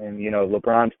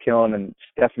LeBron's killing and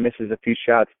Steph misses a few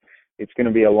shots, it's going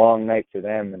to be a long night for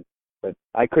them. But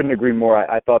I couldn't agree more.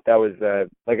 I thought that was,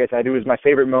 like I said, it was my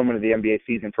favorite moment of the NBA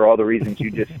season for all the reasons you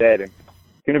just said. And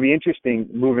it's going to be interesting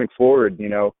moving forward.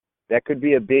 That could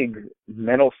be a big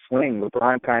mental swing.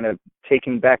 LeBron kind of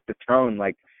taking back the throne.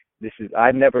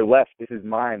 I've never left. This is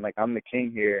mine. I'm the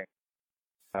king here.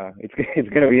 It's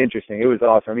going to be interesting. It was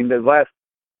awesome. I mean,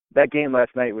 that game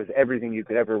last night was everything you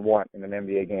could ever want in an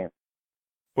NBA game.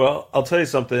 Well, I'll tell you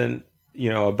something,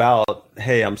 about,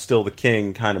 hey, I'm still the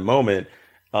king kind of moment.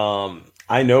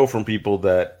 I know from people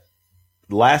that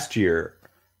last year,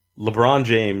 LeBron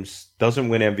James doesn't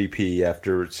win MVP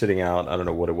after sitting out, I don't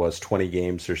know what it was, 20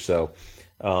 games or so.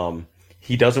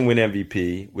 He doesn't win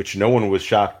MVP, which no one was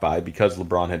shocked by because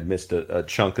LeBron had missed a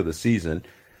chunk of the season.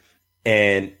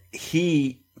 And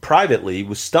he privately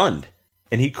was stunned,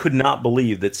 and he could not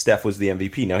believe that Steph was the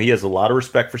MVP. Now, he has a lot of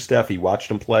respect for Steph. He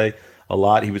watched him play a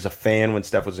lot. He was a fan when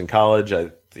Steph was in college.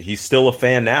 He's still a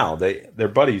fan now. They're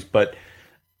buddies. But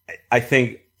I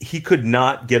think he could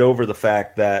not get over the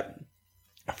fact that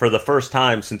for the first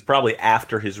time since probably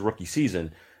after his rookie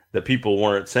season, that people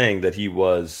weren't saying that he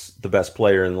was the best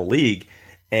player in the league.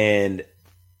 And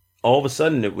all of a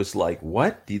sudden it was like,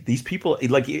 what? These people,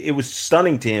 it was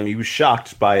stunning to him. He was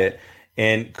shocked by it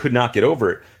and could not get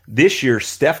over it. This year,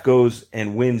 Steph goes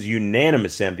and wins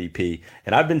unanimous MVP.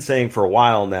 And I've been saying for a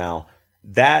while now,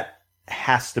 that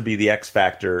has to be the X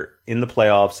factor in the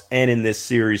playoffs and in this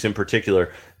series in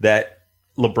particular, that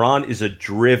LeBron is a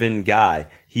driven guy.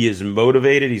 He is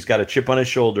motivated. He's got a chip on his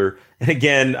shoulder. And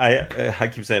again, I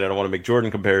keep saying I don't want to make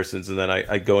Jordan comparisons, and then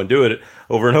I go and do it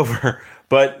over and over.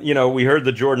 But, we heard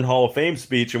the Jordan Hall of Fame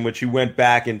speech in which he went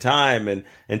back in time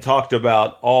and talked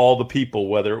about all the people,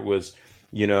 whether it was,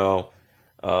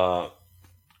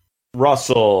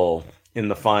 Russell in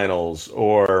the finals,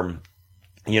 or,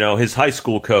 his high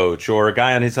school coach, or a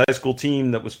guy on his high school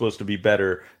team that was supposed to be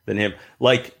better than him.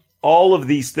 All of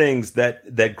these things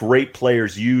that great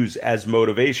players use as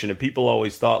motivation. And people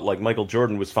always thought Michael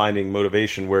Jordan was finding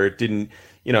motivation where it didn't,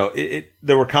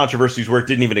 there were controversies where it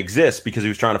didn't even exist because he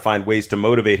was trying to find ways to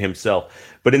motivate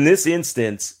himself. But in this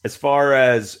instance, as far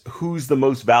as who's the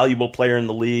most valuable player in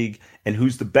the league and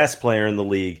who's the best player in the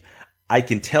league, I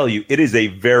can tell you it is a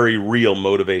very real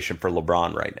motivation for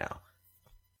LeBron right now.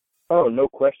 Oh, no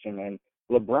question. And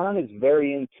LeBron is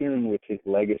very in tune with his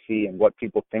legacy and what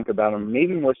people think about him,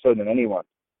 maybe more so than anyone.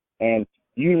 And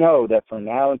you know that from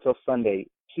now until Sunday,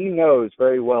 he knows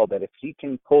very well that if he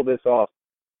can pull this off,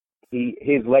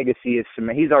 his legacy is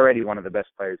cement. He's already one of the best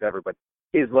players ever, but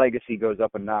his legacy goes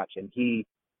up a notch, and he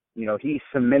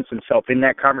cements himself in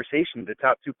that conversation, the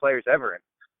top two players ever.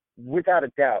 And without a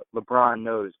doubt, LeBron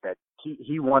knows that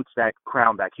he wants that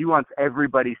crown back. He wants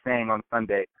everybody saying on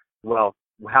Sunday, well,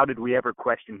 how did we ever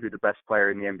question who the best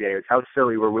player in the NBA is? How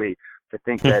silly were we to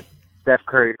think that Steph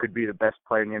Curry could be the best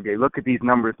player in the NBA? Look at these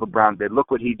numbers LeBron did.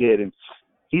 Look what he did. And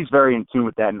he's very in tune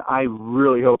with that. And I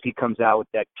really hope he comes out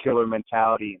with that killer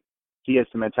mentality. He has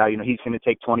the mentality, he's going to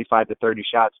take 25 to 30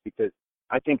 shots, because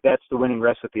I think that's the winning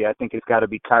recipe. I think it's got to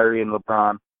be Kyrie and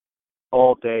LeBron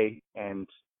all day. And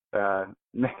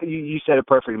you said it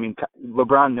perfectly. I mean,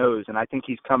 LeBron knows, and I think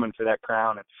he's coming for that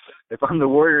crown. And if I'm the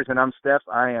Warriors and I'm Steph,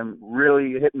 I am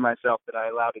really hitting myself that I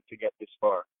allowed it to get this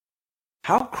far.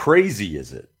 How crazy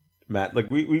is it, Matt? Like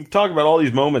we've talked about all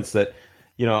these moments that,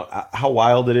 how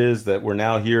wild it is that we're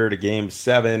now here at a Game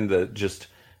 7, that just,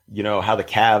 how the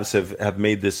Cavs have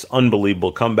made this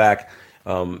unbelievable comeback.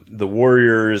 The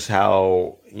Warriors,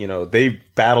 how, they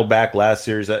battled back last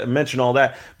series. I mentioned all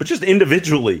that, but just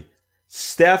individually,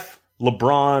 Steph,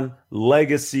 LeBron,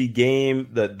 legacy game,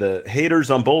 the haters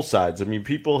on both sides. I mean,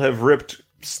 people have ripped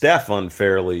Steph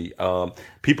unfairly.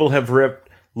 People have ripped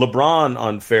LeBron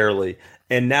unfairly.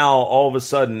 And now all of a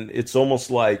sudden it's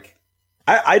almost like,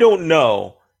 I don't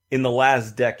know in the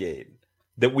last decade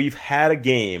that we've had a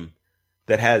game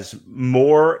that has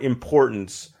more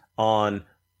importance on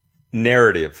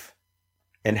narrative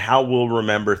and how we'll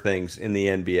remember things in the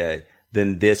NBA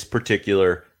than this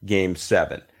particular Game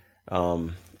 7.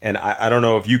 And I don't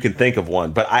know if you can think of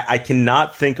one, but I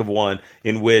cannot think of one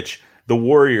in which the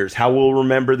Warriors, how we'll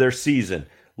remember their season,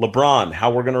 LeBron,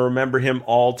 how we're going to remember him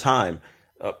all time,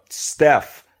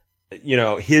 Steph,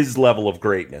 his level of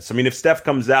greatness. I mean, if Steph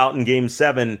comes out in Game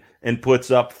 7 and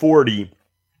puts up 40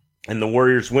 and the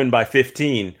Warriors win by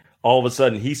 15, all of a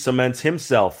sudden he cements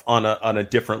himself on a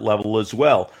different level as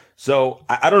well. So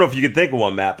I don't know if you can think of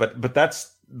one, Matt, but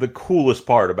that's the coolest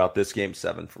part about this Game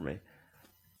 7 for me.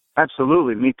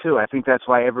 Absolutely, me too. I think that's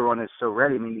why everyone is so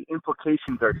ready. I mean, the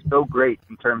implications are so great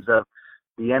in terms of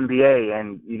the NBA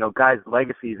and, guys'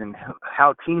 legacies and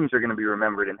how teams are going to be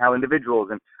remembered and how individuals.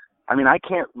 And, I mean, I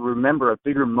can't remember a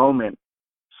bigger moment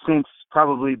since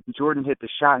probably Jordan hit the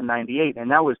shot in 98, and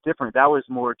that was different. That was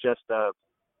more just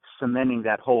cementing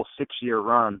that whole 6-year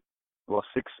run. Well,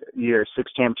 6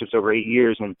 championships over 8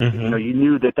 years. And, you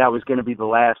knew that was going to be the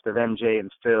last of MJ and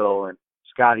Phil and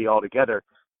Scottie all together.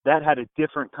 That had a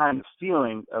different kind of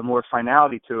feeling, a more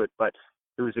finality to it, but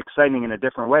it was exciting in a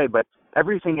different way. But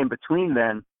everything in between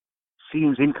then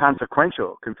seems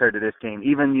inconsequential compared to this game.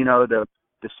 Even,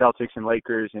 the Celtics and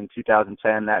Lakers in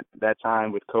 2010, that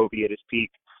time with Kobe at his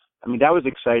peak. I mean, that was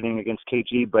exciting against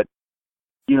KG, but,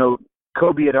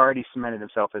 Kobe had already cemented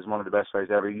himself as one of the best players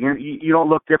ever. You don't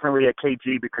look differently at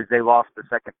KG because they lost the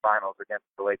second finals against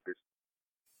the Lakers.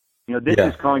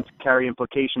 This is going to carry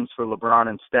implications for LeBron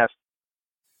and Steph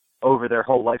over their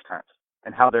whole lifetimes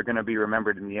and how they're going to be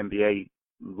remembered in the NBA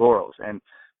laurels. And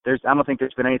I don't think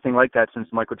there's been anything like that since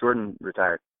Michael Jordan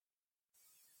retired.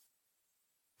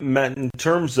 Matt, in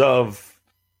terms of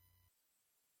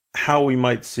how we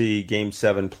might see Game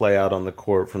 7 play out on the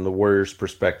court from the Warriors'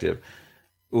 perspective,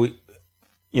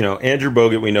 Andrew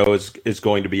Bogut, we know, is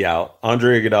going to be out.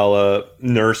 Andre Iguodala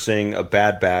nursing a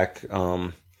bad back.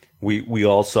 We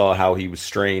all saw how he was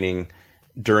straining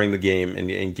during the game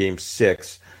in Game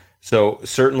 6. So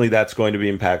certainly that's going to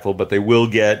be impactful, but they will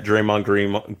get Draymond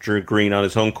Green on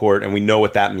his home court, and we know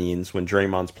what that means when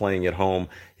Draymond's playing at home.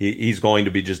 He's going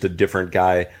to be just a different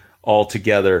guy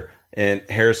altogether. And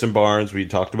Harrison Barnes, we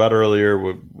talked about earlier,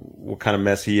 what kind of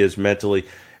mess he is mentally.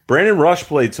 Brandon Rush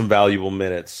played some valuable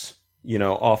minutes,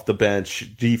 off the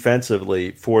bench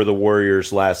defensively for the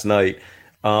Warriors last night.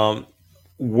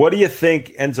 What do you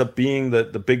think ends up being the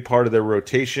big part of their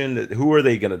rotation? Who are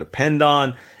they going to depend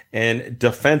on? And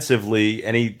defensively,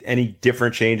 any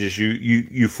different changes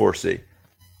you foresee?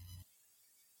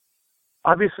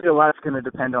 Obviously, a lot's going to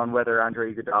depend on whether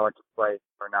Andre Iguodala can play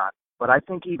or not. But I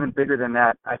think even bigger than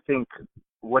that, I think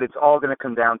what it's all going to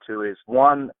come down to is,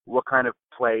 one, what kind of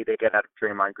play they get out of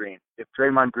Draymond Green. If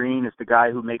Draymond Green is the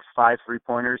guy who makes 5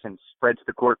 3-pointers and spreads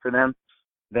the court for them,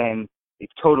 then it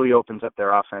totally opens up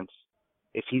their offense.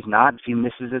 If he's not, if he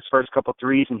misses his first couple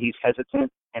threes and he's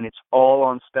hesitant and it's all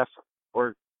on Steph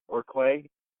or Clay,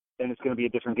 then it's going to be a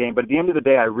different game. But at the end of the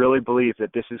day, I really believe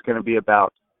that this is going to be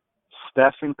about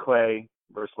Steph and Clay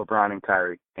versus LeBron and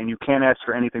Kyrie. And you can't ask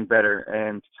for anything better.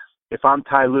 And if I'm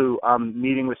Ty Lue, I'm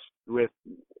meeting with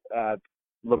LeBron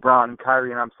and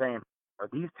Kyrie, and I'm saying, are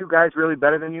these two guys really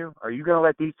better than you? Are you going to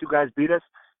let these two guys beat us?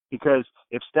 Because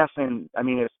if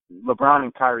LeBron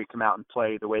and Kyrie come out and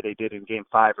play the way they did in Game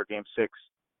 5 or Game 6,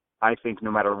 I think no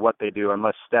matter what they do,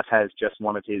 unless Steph has just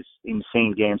one of his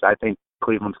insane games, I think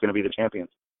Cleveland's going to be the champions.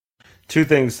 Two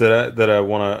things that I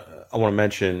want to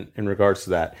mention in regards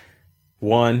to that.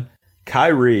 One,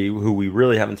 Kyrie, who we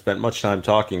really haven't spent much time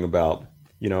talking about,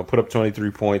 put up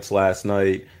 23 points last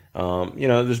night.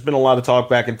 There's been a lot of talk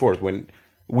back and forth when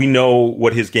we know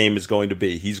what his game is going to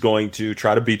be. He's going to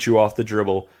try to beat you off the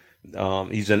dribble.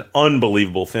 He's an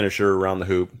unbelievable finisher around the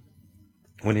hoop.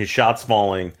 When his shot's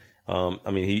falling,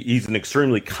 he's an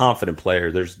extremely confident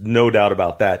player. There's no doubt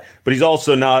about that. But he's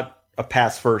also not a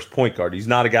pass-first point guard. He's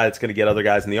not a guy that's going to get other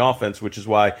guys in the offense, which is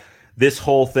why this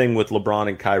whole thing with LeBron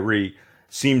and Kyrie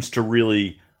seems to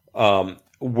really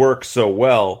work so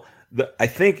well. I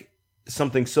think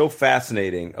something so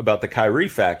fascinating about the Kyrie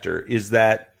factor is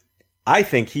that I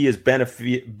think he has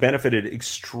benefited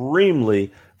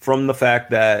extremely from the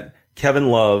fact that Kevin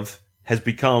Love has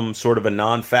become sort of a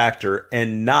non-factor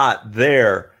and not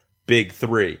their big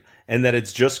three, and that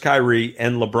it's just Kyrie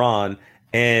and LeBron,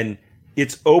 and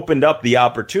it's opened up the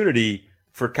opportunity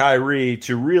for Kyrie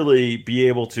to really be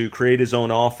able to create his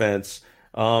own offense.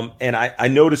 And I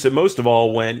notice it most of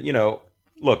all when,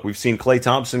 look, we've seen Klay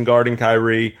Thompson guarding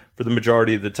Kyrie for the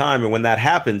majority of the time. And when that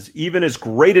happens, even as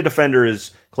great a defender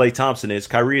as Klay Thompson is,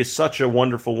 Kyrie is such a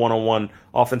wonderful one-on-one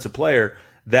offensive player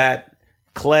that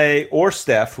Klay or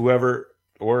Steph, whoever,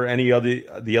 or any of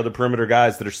the other perimeter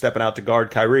guys that are stepping out to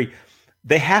guard Kyrie,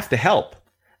 they have to help.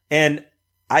 And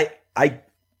I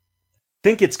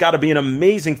think it's got to be an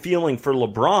amazing feeling for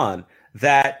LeBron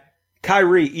that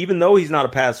Kyrie, even though he's not a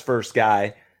pass-first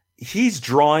guy, he's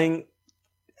drawing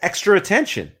extra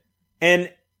attention.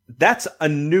 And that's a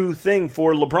new thing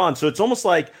for LeBron. So it's almost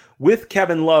like with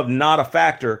Kevin Love not a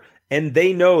factor, and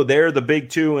they know they're the big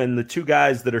two and the two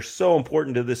guys that are so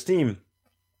important to this team,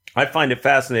 I find it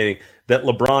fascinating that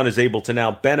LeBron is able to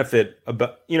now benefit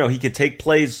about, he could take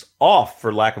plays off,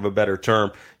 for lack of a better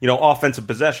term, offensive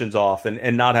possessions off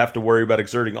and not have to worry about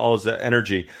exerting all his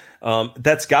energy.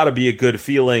 That's got to be a good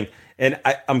feeling. And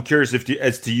I'm curious if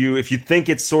you think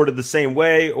it's sort of the same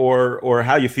way or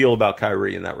how you feel about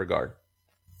Kyrie in that regard.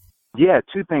 Yeah,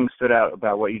 two things stood out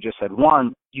about what you just said.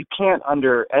 One, you can't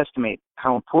underestimate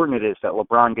how important it is that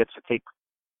LeBron gets to take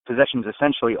possessions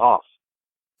essentially off,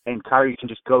 and Kyrie can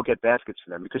just go get baskets for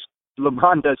them, because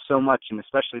LeBron does so much, and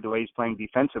especially the way he's playing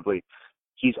defensively,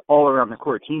 he's all around the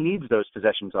court. He needs those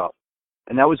possessions off.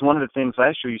 And that was one of the things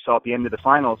last year you saw at the end of the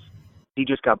finals. He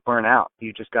just got burnt out.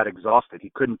 He just got exhausted.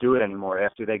 He couldn't do it anymore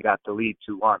after they got the lead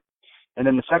 2-1. And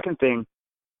then the second thing,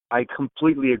 I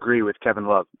completely agree with Kevin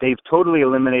Love. They've totally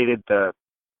eliminated the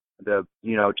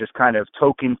just kind of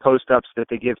token post-ups that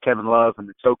they give Kevin Love and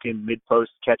the token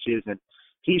mid-post catches. And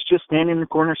he's just standing in the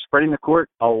corner, spreading the court,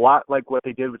 a lot like what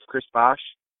they did with Chris Bosh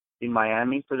in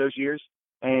Miami for those years.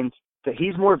 And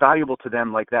he's more valuable to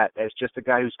them like that, as just a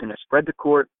guy who's going to spread the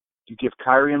court. You give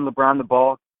Kyrie and LeBron the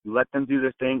ball, you let them do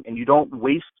their thing, and you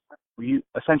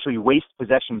essentially waste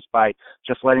possessions by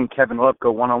just letting Kevin Love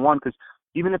go one-on-one, because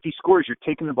even if he scores, you're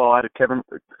taking the ball out of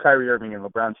Kyrie Irving and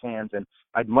LeBron's hands, and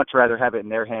I'd much rather have it in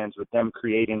their hands with them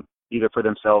creating either for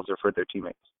themselves or for their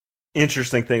teammates.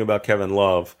 Interesting thing about Kevin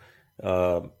Love,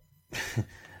 the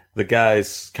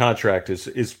guy's contract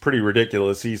is pretty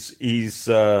ridiculous. He's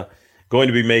going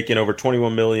to be making over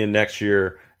 $21 million next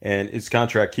year, and his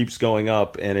contract keeps going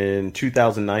up. And in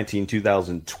 2019,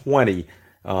 2020,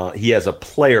 he has a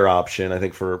player option, I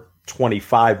think, for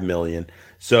 $25 million.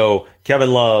 So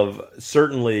Kevin Love,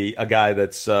 certainly a guy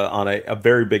that's on a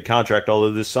very big contract,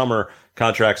 although this summer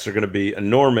contracts are going to be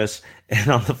enormous. And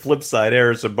on the flip side,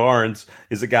 Harrison Barnes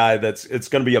is a guy it's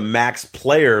going to be a max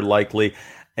player likely.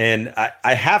 And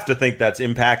I have to think that's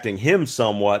impacting him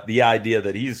somewhat, the idea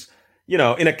that he's, in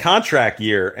a contract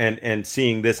year and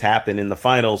seeing this happen in the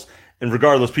finals. And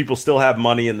regardless, people still have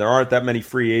money and there aren't that many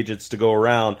free agents to go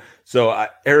around. So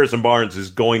Harrison Barnes is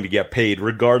going to get paid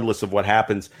regardless of what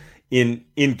happens in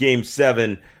Game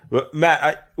 7. But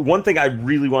Matt, one thing I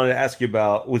really wanted to ask you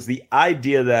about was the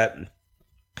idea that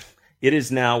it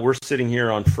is now, we're sitting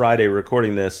here on Friday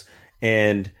recording this,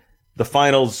 and the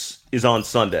finals is on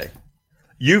Sunday.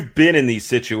 You've been in these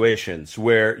situations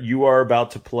where you are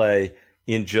about to play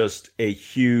in just a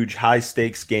huge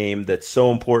high-stakes game that's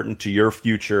so important to your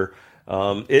future.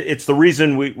 It's the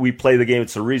reason we play the game.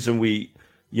 It's the reason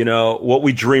what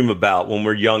we dream about when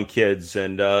we're young kids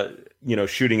and,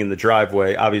 shooting in the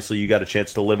driveway. Obviously, you got a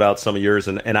chance to live out some of yours,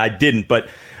 and I didn't.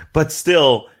 But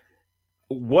still,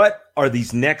 what are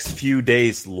these next few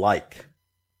days like?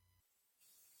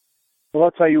 Well,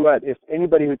 I'll tell you what, if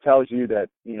anybody who tells you that,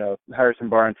 Harrison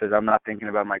Barnes says, I'm not thinking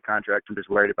about my contract, I'm just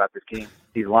worried about this game,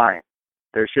 he's lying.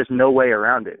 There's just no way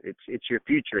around it. It's your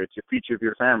future. It's your future of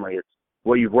your family. It's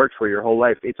what you've worked for your whole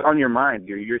life. It's on your mind.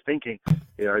 You're thinking,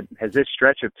 has this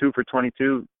stretch of 2 for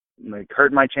 22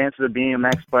 hurt my chances of being a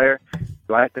max player?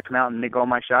 Do I have to come out and make all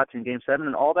my shots in Game 7?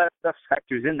 And all that stuff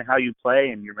factors into how you play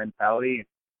and your mentality.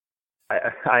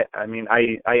 I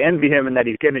envy him in that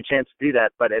he's getting a chance to do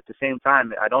that, but at the same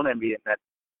time, I don't envy him that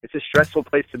it's a stressful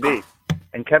place to be.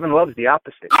 And Kevin Love's the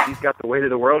opposite. He's got the weight of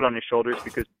the world on his shoulders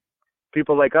because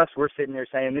people like us, we're sitting there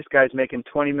saying this guy's making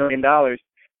 $20 million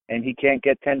and he can't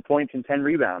get 10 points and 10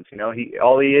 rebounds.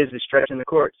 All he is stretching the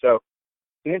court. So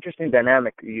it's an interesting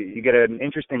dynamic. You get an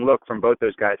interesting look from both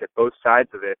those guys at both sides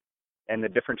of it and the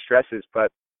different stresses.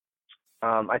 But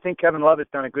I think Kevin Love has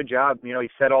done a good job. He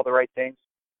said all the right things.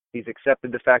 He's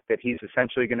accepted the fact that he's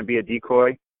essentially going to be a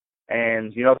decoy.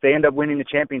 And, if they end up winning the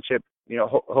championship,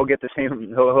 he'll get the same,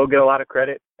 he'll get a lot of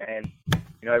credit and,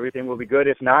 everything will be good.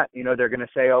 If not, they're going to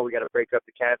say, oh, we got to break up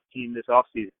the Cavs team this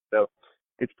offseason. So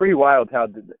it's pretty wild how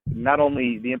not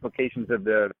only the implications of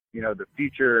the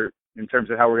future in terms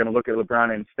of how we're going to look at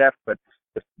LeBron and Steph, but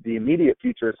the immediate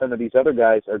future of some of these other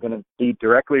guys are going to be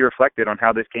directly reflected on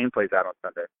how this game plays out on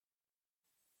Sunday.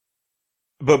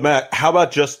 But Matt, how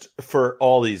about just for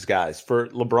all these guys, for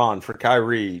LeBron, for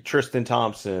Kyrie, Tristan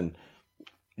Thompson,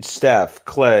 Steph,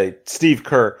 Clay, Steve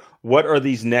Kerr, what are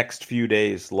these next few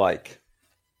days like?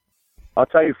 I'll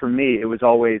tell you, for me, it was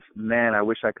always, man, I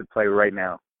wish I could play right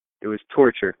now. It was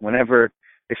torture. Whenever,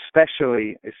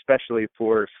 especially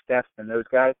for Steph and those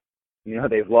guys,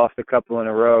 they've lost a couple in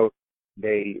a row.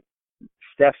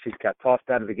 Steph just got tossed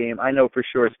out of the game. I know for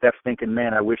sure Steph's thinking,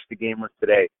 man, I wish the game was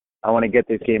today. I want to get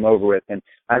this game over with. And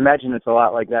I imagine it's a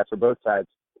lot like that for both sides.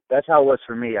 That's how it was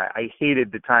for me. I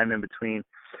hated the time in between,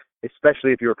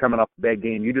 especially if you were coming off a bad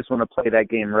game. You just want to play that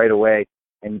game right away,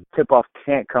 and tip-off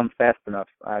can't come fast enough.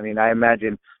 I mean, I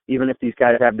imagine even if these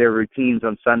guys have their routines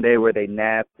on Sunday where they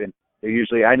nap, and they're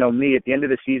usually, I know me, at the end of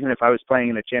the season, if I was playing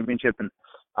in a championship, and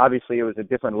obviously it was a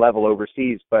different level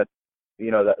overseas, but,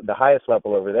 the highest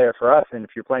level over there for us, and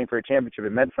if you're playing for a championship,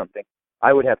 it meant something.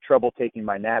 I would have trouble taking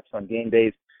my naps on game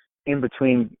days. In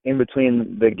between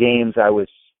the games, I was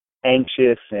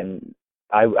anxious, and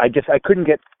I couldn't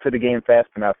get to the game fast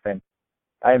enough. And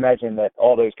I imagine that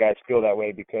all those guys feel that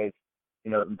way because,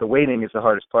 the waiting is the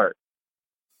hardest part.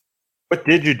 What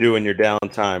did you do in your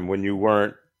downtime when you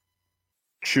weren't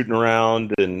shooting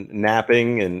around and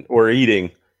napping or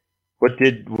eating? What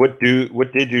did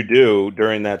you do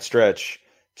during that stretch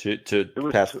to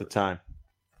pass the time?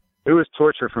 It was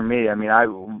torture for me. I mean,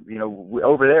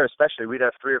 over there especially, we'd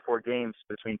have 3 or 4 games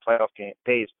between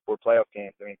days before playoff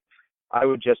games. I mean, I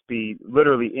would just be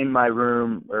literally in my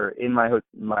room or in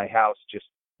my house, just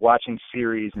watching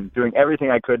series and doing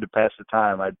everything I could to pass the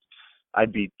time.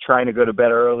 I'd be trying to go to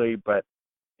bed early, but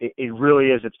it really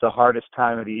is. It's the hardest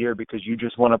time of the year because you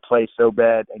just want to play so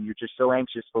bad, and you're just so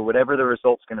anxious for whatever the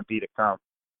result's going to be to come.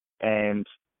 And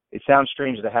it sounds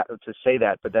strange to say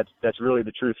that, but that's really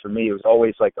the truth for me. It was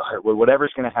always like, all right, well,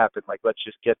 whatever's going to happen, like, let's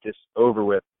just get this over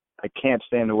with. I can't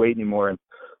stand to wait anymore. And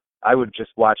I would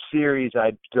just watch series.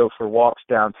 I'd go for walks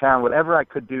downtown, whatever I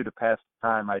could do to pass the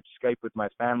time. I'd Skype with my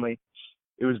family.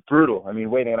 It was brutal. I mean,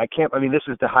 waiting, and this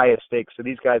is the highest stakes, so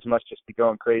these guys must just be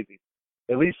going crazy.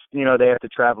 At least, they have to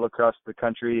travel across the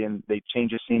country and they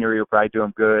change the scenery. Will probably do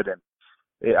them good. And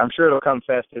I'm sure it'll come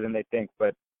faster than they think,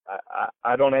 but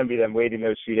I don't envy them waiting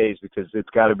those few days because it's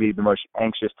got to be the most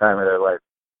anxious time of their life.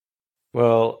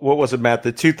 Well, what was it, Matt?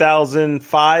 The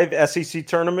 2005 SEC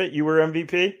tournament, you were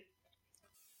MVP?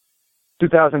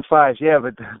 2005, yeah,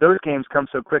 but those games come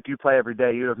so quick. You play every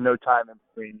day. You have no time in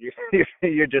between.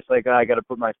 You're just like, I got to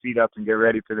put my feet up and get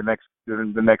ready for the next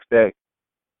day.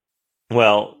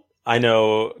 Well, I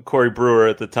know Corey Brewer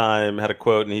at the time had a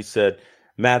quote, and he said,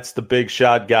 Matt's the big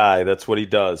shot guy. That's what he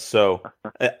does. So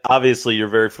obviously you're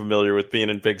very familiar with being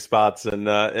in big spots and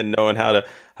knowing how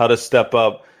to step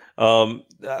up.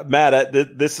 Matt,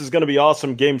 this is going to be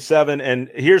awesome. Game 7.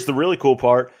 And here's the really cool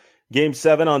part. Game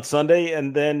 7 on Sunday.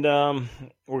 And then we're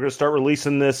going to start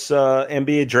releasing this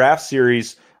NBA draft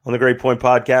series on the Great Point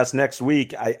podcast next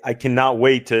week. I cannot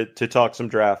wait to talk some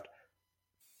draft.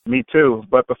 Me too.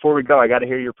 But before we go, I got to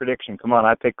hear your prediction. Come on.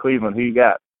 I picked Cleveland. Who you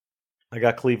got? I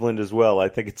got Cleveland as well. I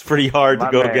think it's pretty hard to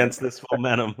go against this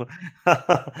momentum.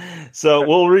 So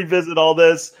we'll revisit all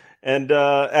this. And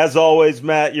as always,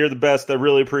 Matt, you're the best. I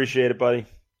really appreciate it, buddy.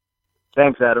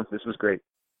 Thanks, Adam. This was great.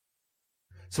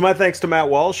 So my thanks to Matt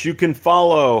Walsh. You can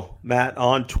follow Matt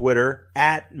on Twitter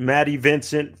at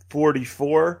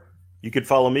MattyVincent44. You can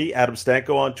follow me, Adam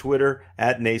Stanco, on Twitter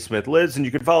at NaismithLives. And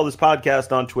you can follow this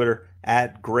podcast on Twitter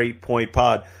at Great Point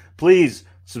Pod. Please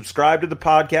subscribe to the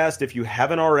podcast if you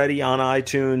haven't already on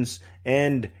iTunes,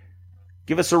 and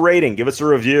give us a rating, give us a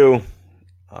review.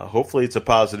 Hopefully it's a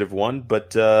positive one,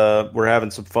 but we're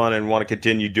having some fun and want to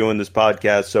continue doing this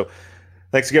podcast. So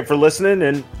thanks again for listening,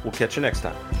 and we'll catch you next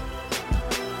time.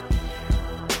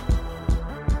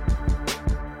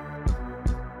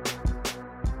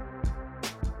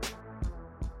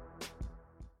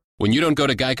 When you don't go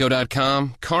to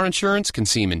Geico.com, car insurance can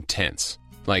seem intense.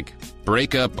 Like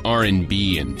breakup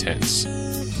R&B intense.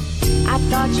 I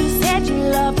thought you said you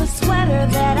loved the sweater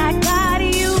that I got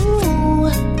you.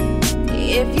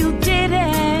 If you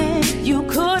didn't, you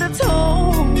could have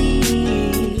told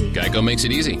me. Geico makes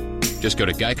it easy. Just go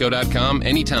to Geico.com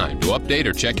anytime to update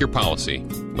or check your policy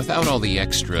without all the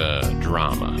extra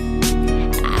drama.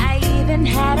 I even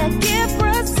had a gift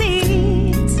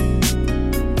receipt.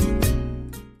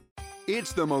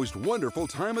 It's the most wonderful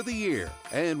time of the year,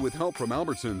 and with help from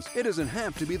Albertsons, it doesn't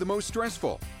have to be the most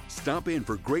stressful. Stop in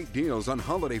for great deals on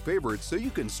holiday favorites so you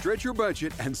can stretch your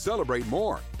budget and celebrate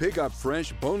more. Pick up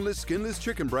fresh, boneless, skinless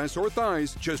chicken breasts or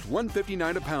thighs, just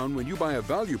 $1.59 a pound when you buy a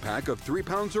value pack of 3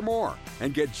 pounds or more.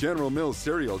 And get General Mills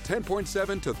cereal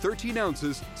 10.7 to 13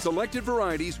 ounces, selected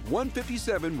varieties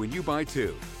 $1.57 when you buy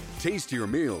 2. Tastier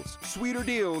meals, sweeter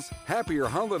deals, happier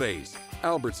holidays.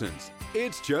 Albertsons,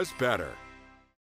 it's just better.